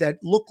things that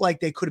look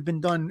like they could have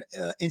been done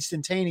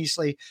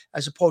instantaneously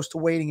as opposed to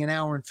waiting an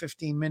hour and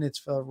 15 minutes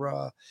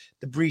for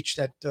the breach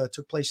that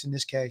took place in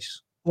this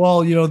case.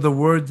 Well, the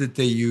word that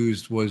they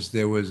used was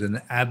there was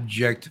an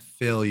abject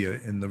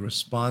failure in the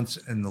response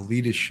and the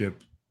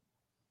leadership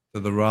to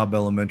the Robb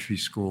Elementary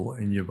School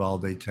in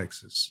Uvalde,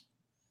 Texas.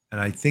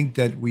 And I think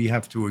that we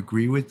have to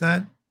agree with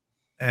that.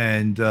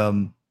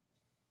 And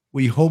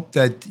we hope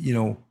that,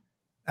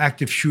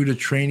 active shooter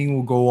training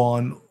will go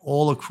on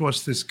all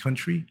across this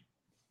country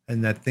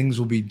and that things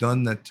will be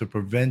done to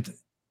prevent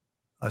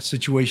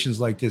situations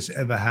like this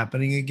ever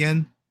happening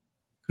again.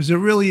 Because it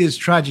really is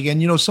tragic.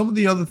 And, some of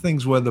the other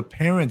things where the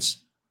parents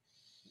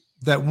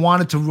that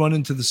wanted to run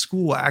into the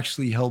school were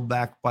actually held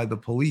back by the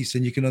police.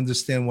 And you can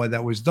understand why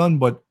that was done.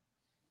 But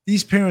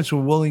these parents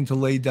were willing to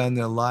lay down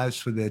their lives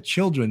for their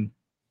children.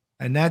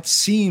 And that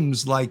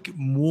seems like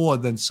more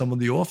than some of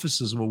the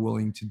officers were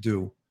willing to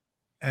do.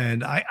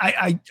 And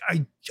I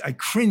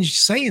cringe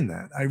saying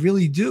that. I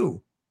really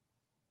do.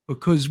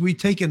 Because we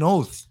take an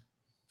oath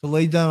to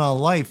lay down our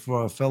life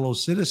for our fellow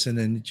citizen.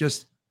 And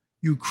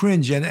you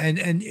cringe.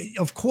 And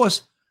of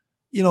course,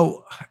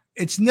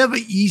 it's never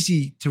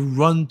easy to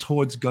run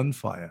towards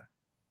gunfire.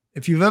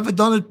 If you've ever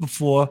done it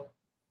before,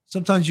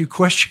 sometimes you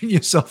question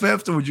yourself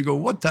afterwards. You go,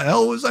 what the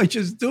hell was I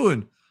just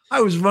doing? I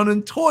was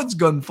running towards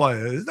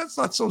gunfire. That's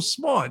not so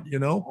smart,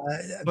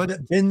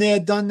 But been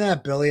there, done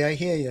that, Billy. I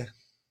hear you.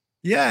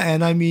 Yeah.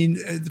 And I mean,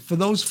 for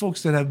those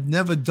folks that have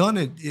never done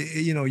it,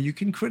 you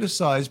can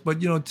criticize,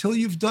 but, until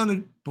you've done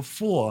it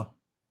before,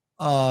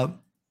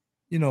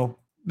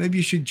 maybe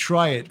you should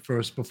try it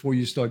first before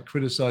you start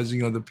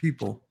criticizing other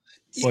people.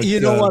 But,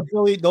 you know what,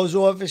 Billy? Those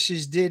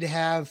officers did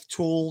have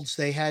tools.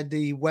 They had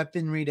the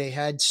weaponry. They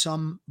had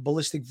some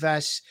ballistic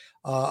vests.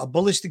 A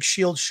ballistic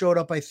shield showed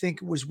up, I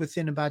think it was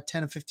within about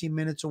 10 or 15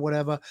 minutes or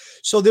whatever.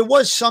 So there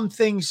was some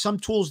things, some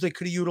tools they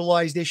could have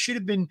utilized. There should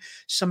have been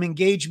some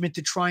engagement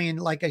to try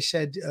and, like I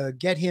said,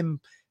 get him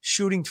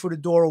shooting through the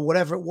door or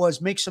whatever it was,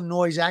 make some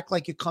noise, act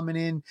like you're coming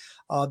in.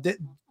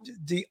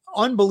 The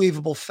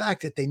unbelievable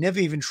fact that they never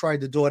even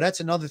tried the door. That's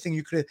another thing.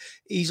 You could have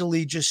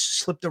easily just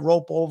slipped a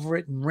rope over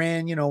it and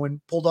ran,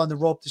 and pulled on the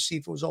rope to see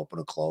if it was open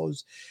or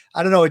closed.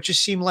 I don't know. It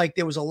just seemed like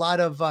there was a lot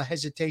of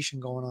hesitation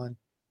going on.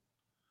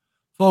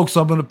 Folks,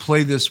 I'm going to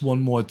play this one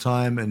more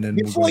time. And then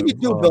before you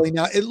do, Billy,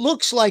 now it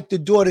looks like the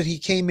door that he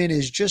came in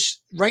is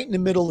just right in the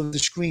middle of the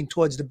screen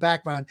towards the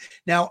background.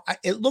 Now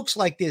it looks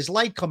like there's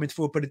light coming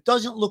through it, but it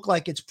doesn't look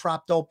like it's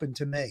propped open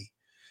to me.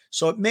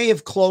 So it may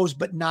have closed,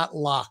 but not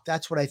locked.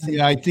 That's what I think.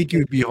 Yeah, I think it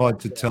would be hard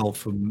to tell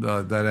from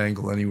that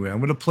angle anyway. I'm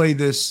going to play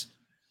this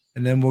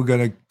and then we're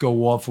going to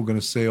go off. We're going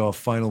to say our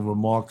final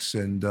remarks.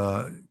 And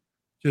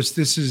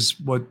this is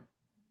what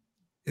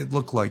it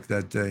looked like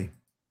that day.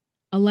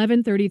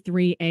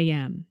 11:33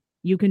 a.m.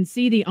 You can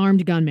see the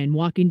armed gunman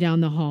walking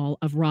down the hall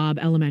of Robb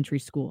Elementary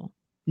School.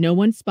 No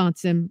one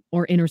spots him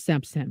or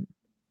intercepts him.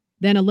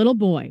 Then a little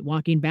boy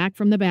walking back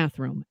from the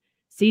bathroom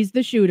sees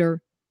the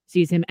shooter,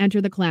 sees him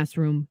enter the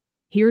classroom,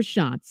 hears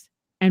shots,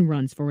 and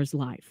runs for his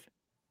life.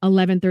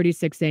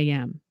 11:36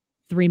 a.m.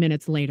 3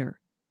 minutes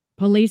later,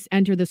 police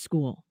enter the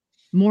school.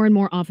 More and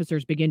more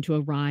officers begin to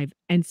arrive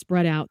and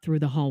spread out through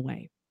the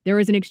hallway. There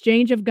is an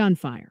exchange of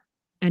gunfire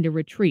and a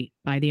retreat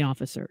by the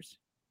officers.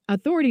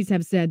 Authorities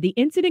have said the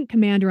incident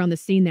commander on the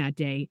scene that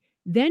day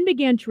then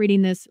began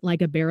treating this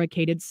like a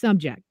barricaded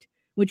subject,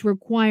 which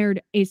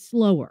required a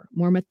slower,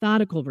 more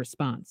methodical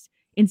response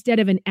instead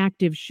of an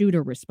active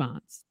shooter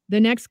response. The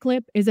next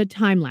clip is a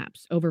time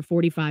lapse over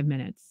 45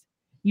 minutes.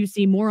 You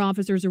see more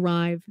officers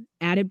arrive,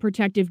 added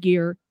protective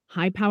gear,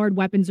 high-powered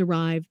weapons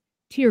arrive,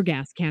 tear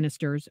gas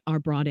canisters are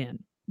brought in.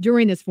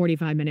 During this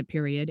 45-minute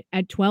period,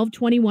 at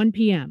 12:21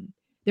 p.m.,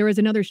 there is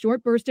another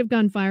short burst of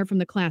gunfire from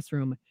the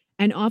classroom,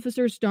 and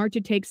officers start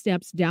to take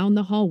steps down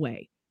the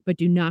hallway, but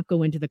do not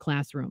go into the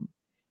classroom.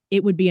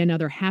 It would be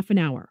another half an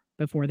hour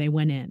before they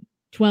went in.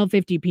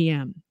 12:50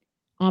 p.m.,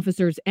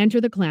 officers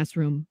enter the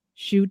classroom,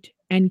 shoot,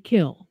 and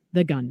kill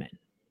the gunman.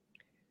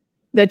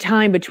 The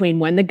time between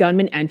when the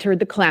gunman entered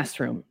the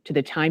classroom to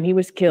the time he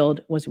was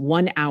killed was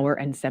 1 hour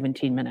and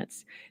 17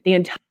 minutes.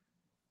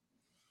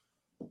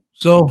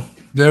 So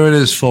there it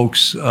is,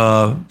 folks.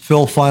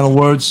 Phil, final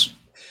words?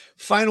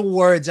 Final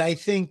words. I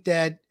think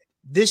that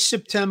this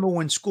September,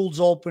 when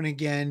schools open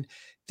again,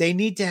 they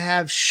need to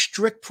have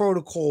strict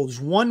protocols.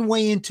 One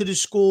way into the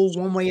school,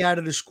 one way out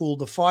of the school.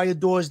 The fire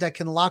doors that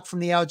can lock from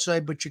the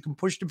outside, but you can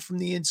push them from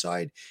the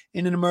inside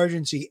in an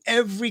emergency.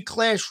 Every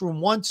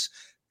classroom, once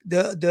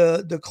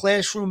the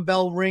classroom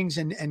bell rings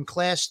and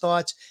class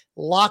starts,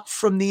 locked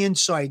from the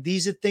inside.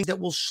 These are things that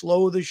will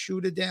slow the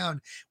shooter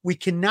down. We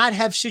cannot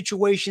have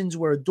situations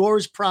where a door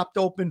is propped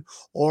open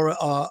or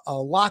a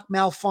lock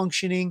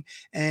malfunctioning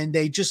and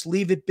they just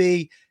leave it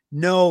be.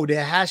 No,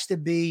 there has to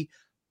be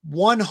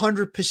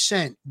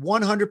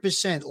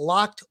 100%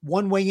 locked,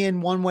 one way in,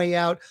 one way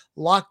out,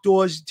 locked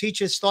doors.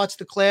 Teacher starts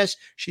the class.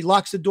 She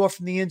locks the door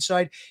from the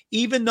inside,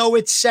 even though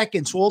it's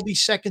seconds. All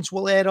these seconds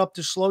will add up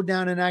to slow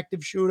down an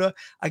active shooter.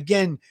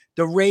 Again,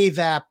 the RAVE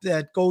app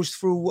that goes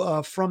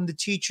through from the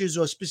teachers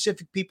or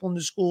specific people in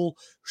the school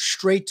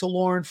straight to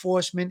law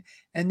enforcement.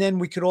 And then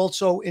we could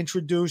also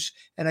introduce,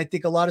 and I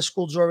think a lot of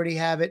schools already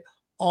have it,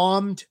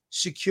 armed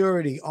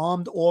security,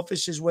 armed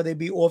officers, whether they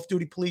be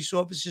off-duty police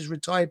officers,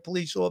 retired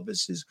police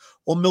officers,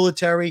 or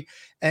military.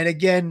 And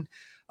again,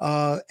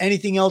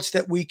 anything else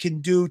that we can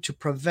do to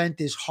prevent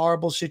this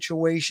horrible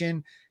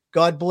situation.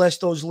 God bless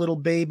those little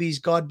babies.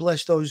 God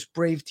bless those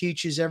brave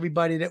teachers,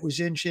 everybody that was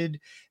injured,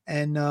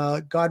 and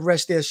God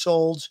rest their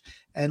souls.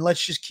 And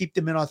let's just keep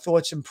them in our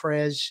thoughts and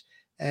prayers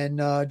and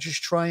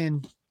just try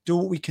and do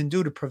what we can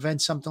do to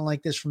prevent something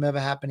like this from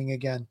ever happening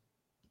again.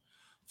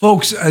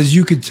 Folks, as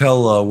you could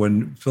tell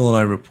when Phil and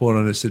I report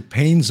on this, it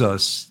pains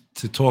us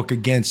to talk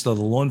against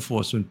other law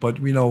enforcement, but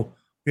we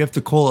have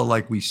to call it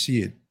like we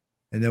see it.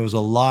 And there was a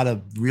lot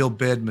of real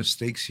bad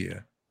mistakes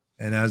here.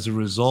 And as a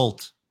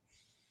result,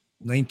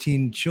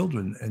 19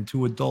 children and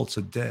 2 adults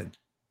are dead.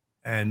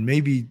 And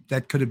maybe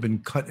that could have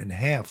been cut in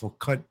half or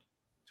cut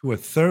to a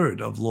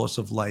third of loss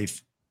of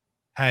life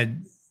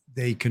had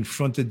they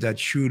confronted that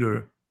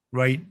shooter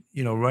right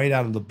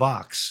out of the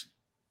box.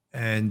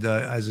 And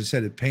as I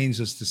said, it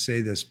pains us to say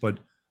this, but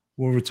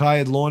we're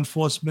retired law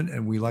enforcement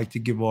and we like to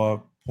give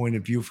our point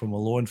of view from a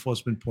law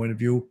enforcement point of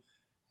view.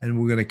 And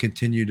we're going to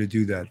continue to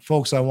do that.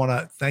 Folks, I want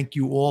to thank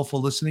you all for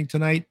listening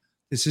tonight.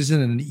 This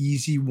isn't an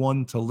easy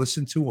one to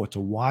listen to or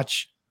to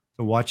watch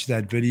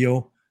that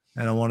video.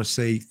 And I want to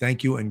say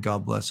thank you and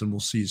God bless, and we'll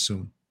see you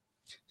soon.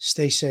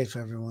 Stay safe,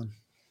 everyone.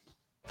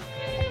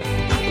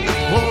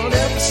 One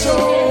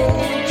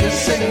episode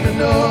just ain't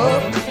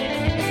enough.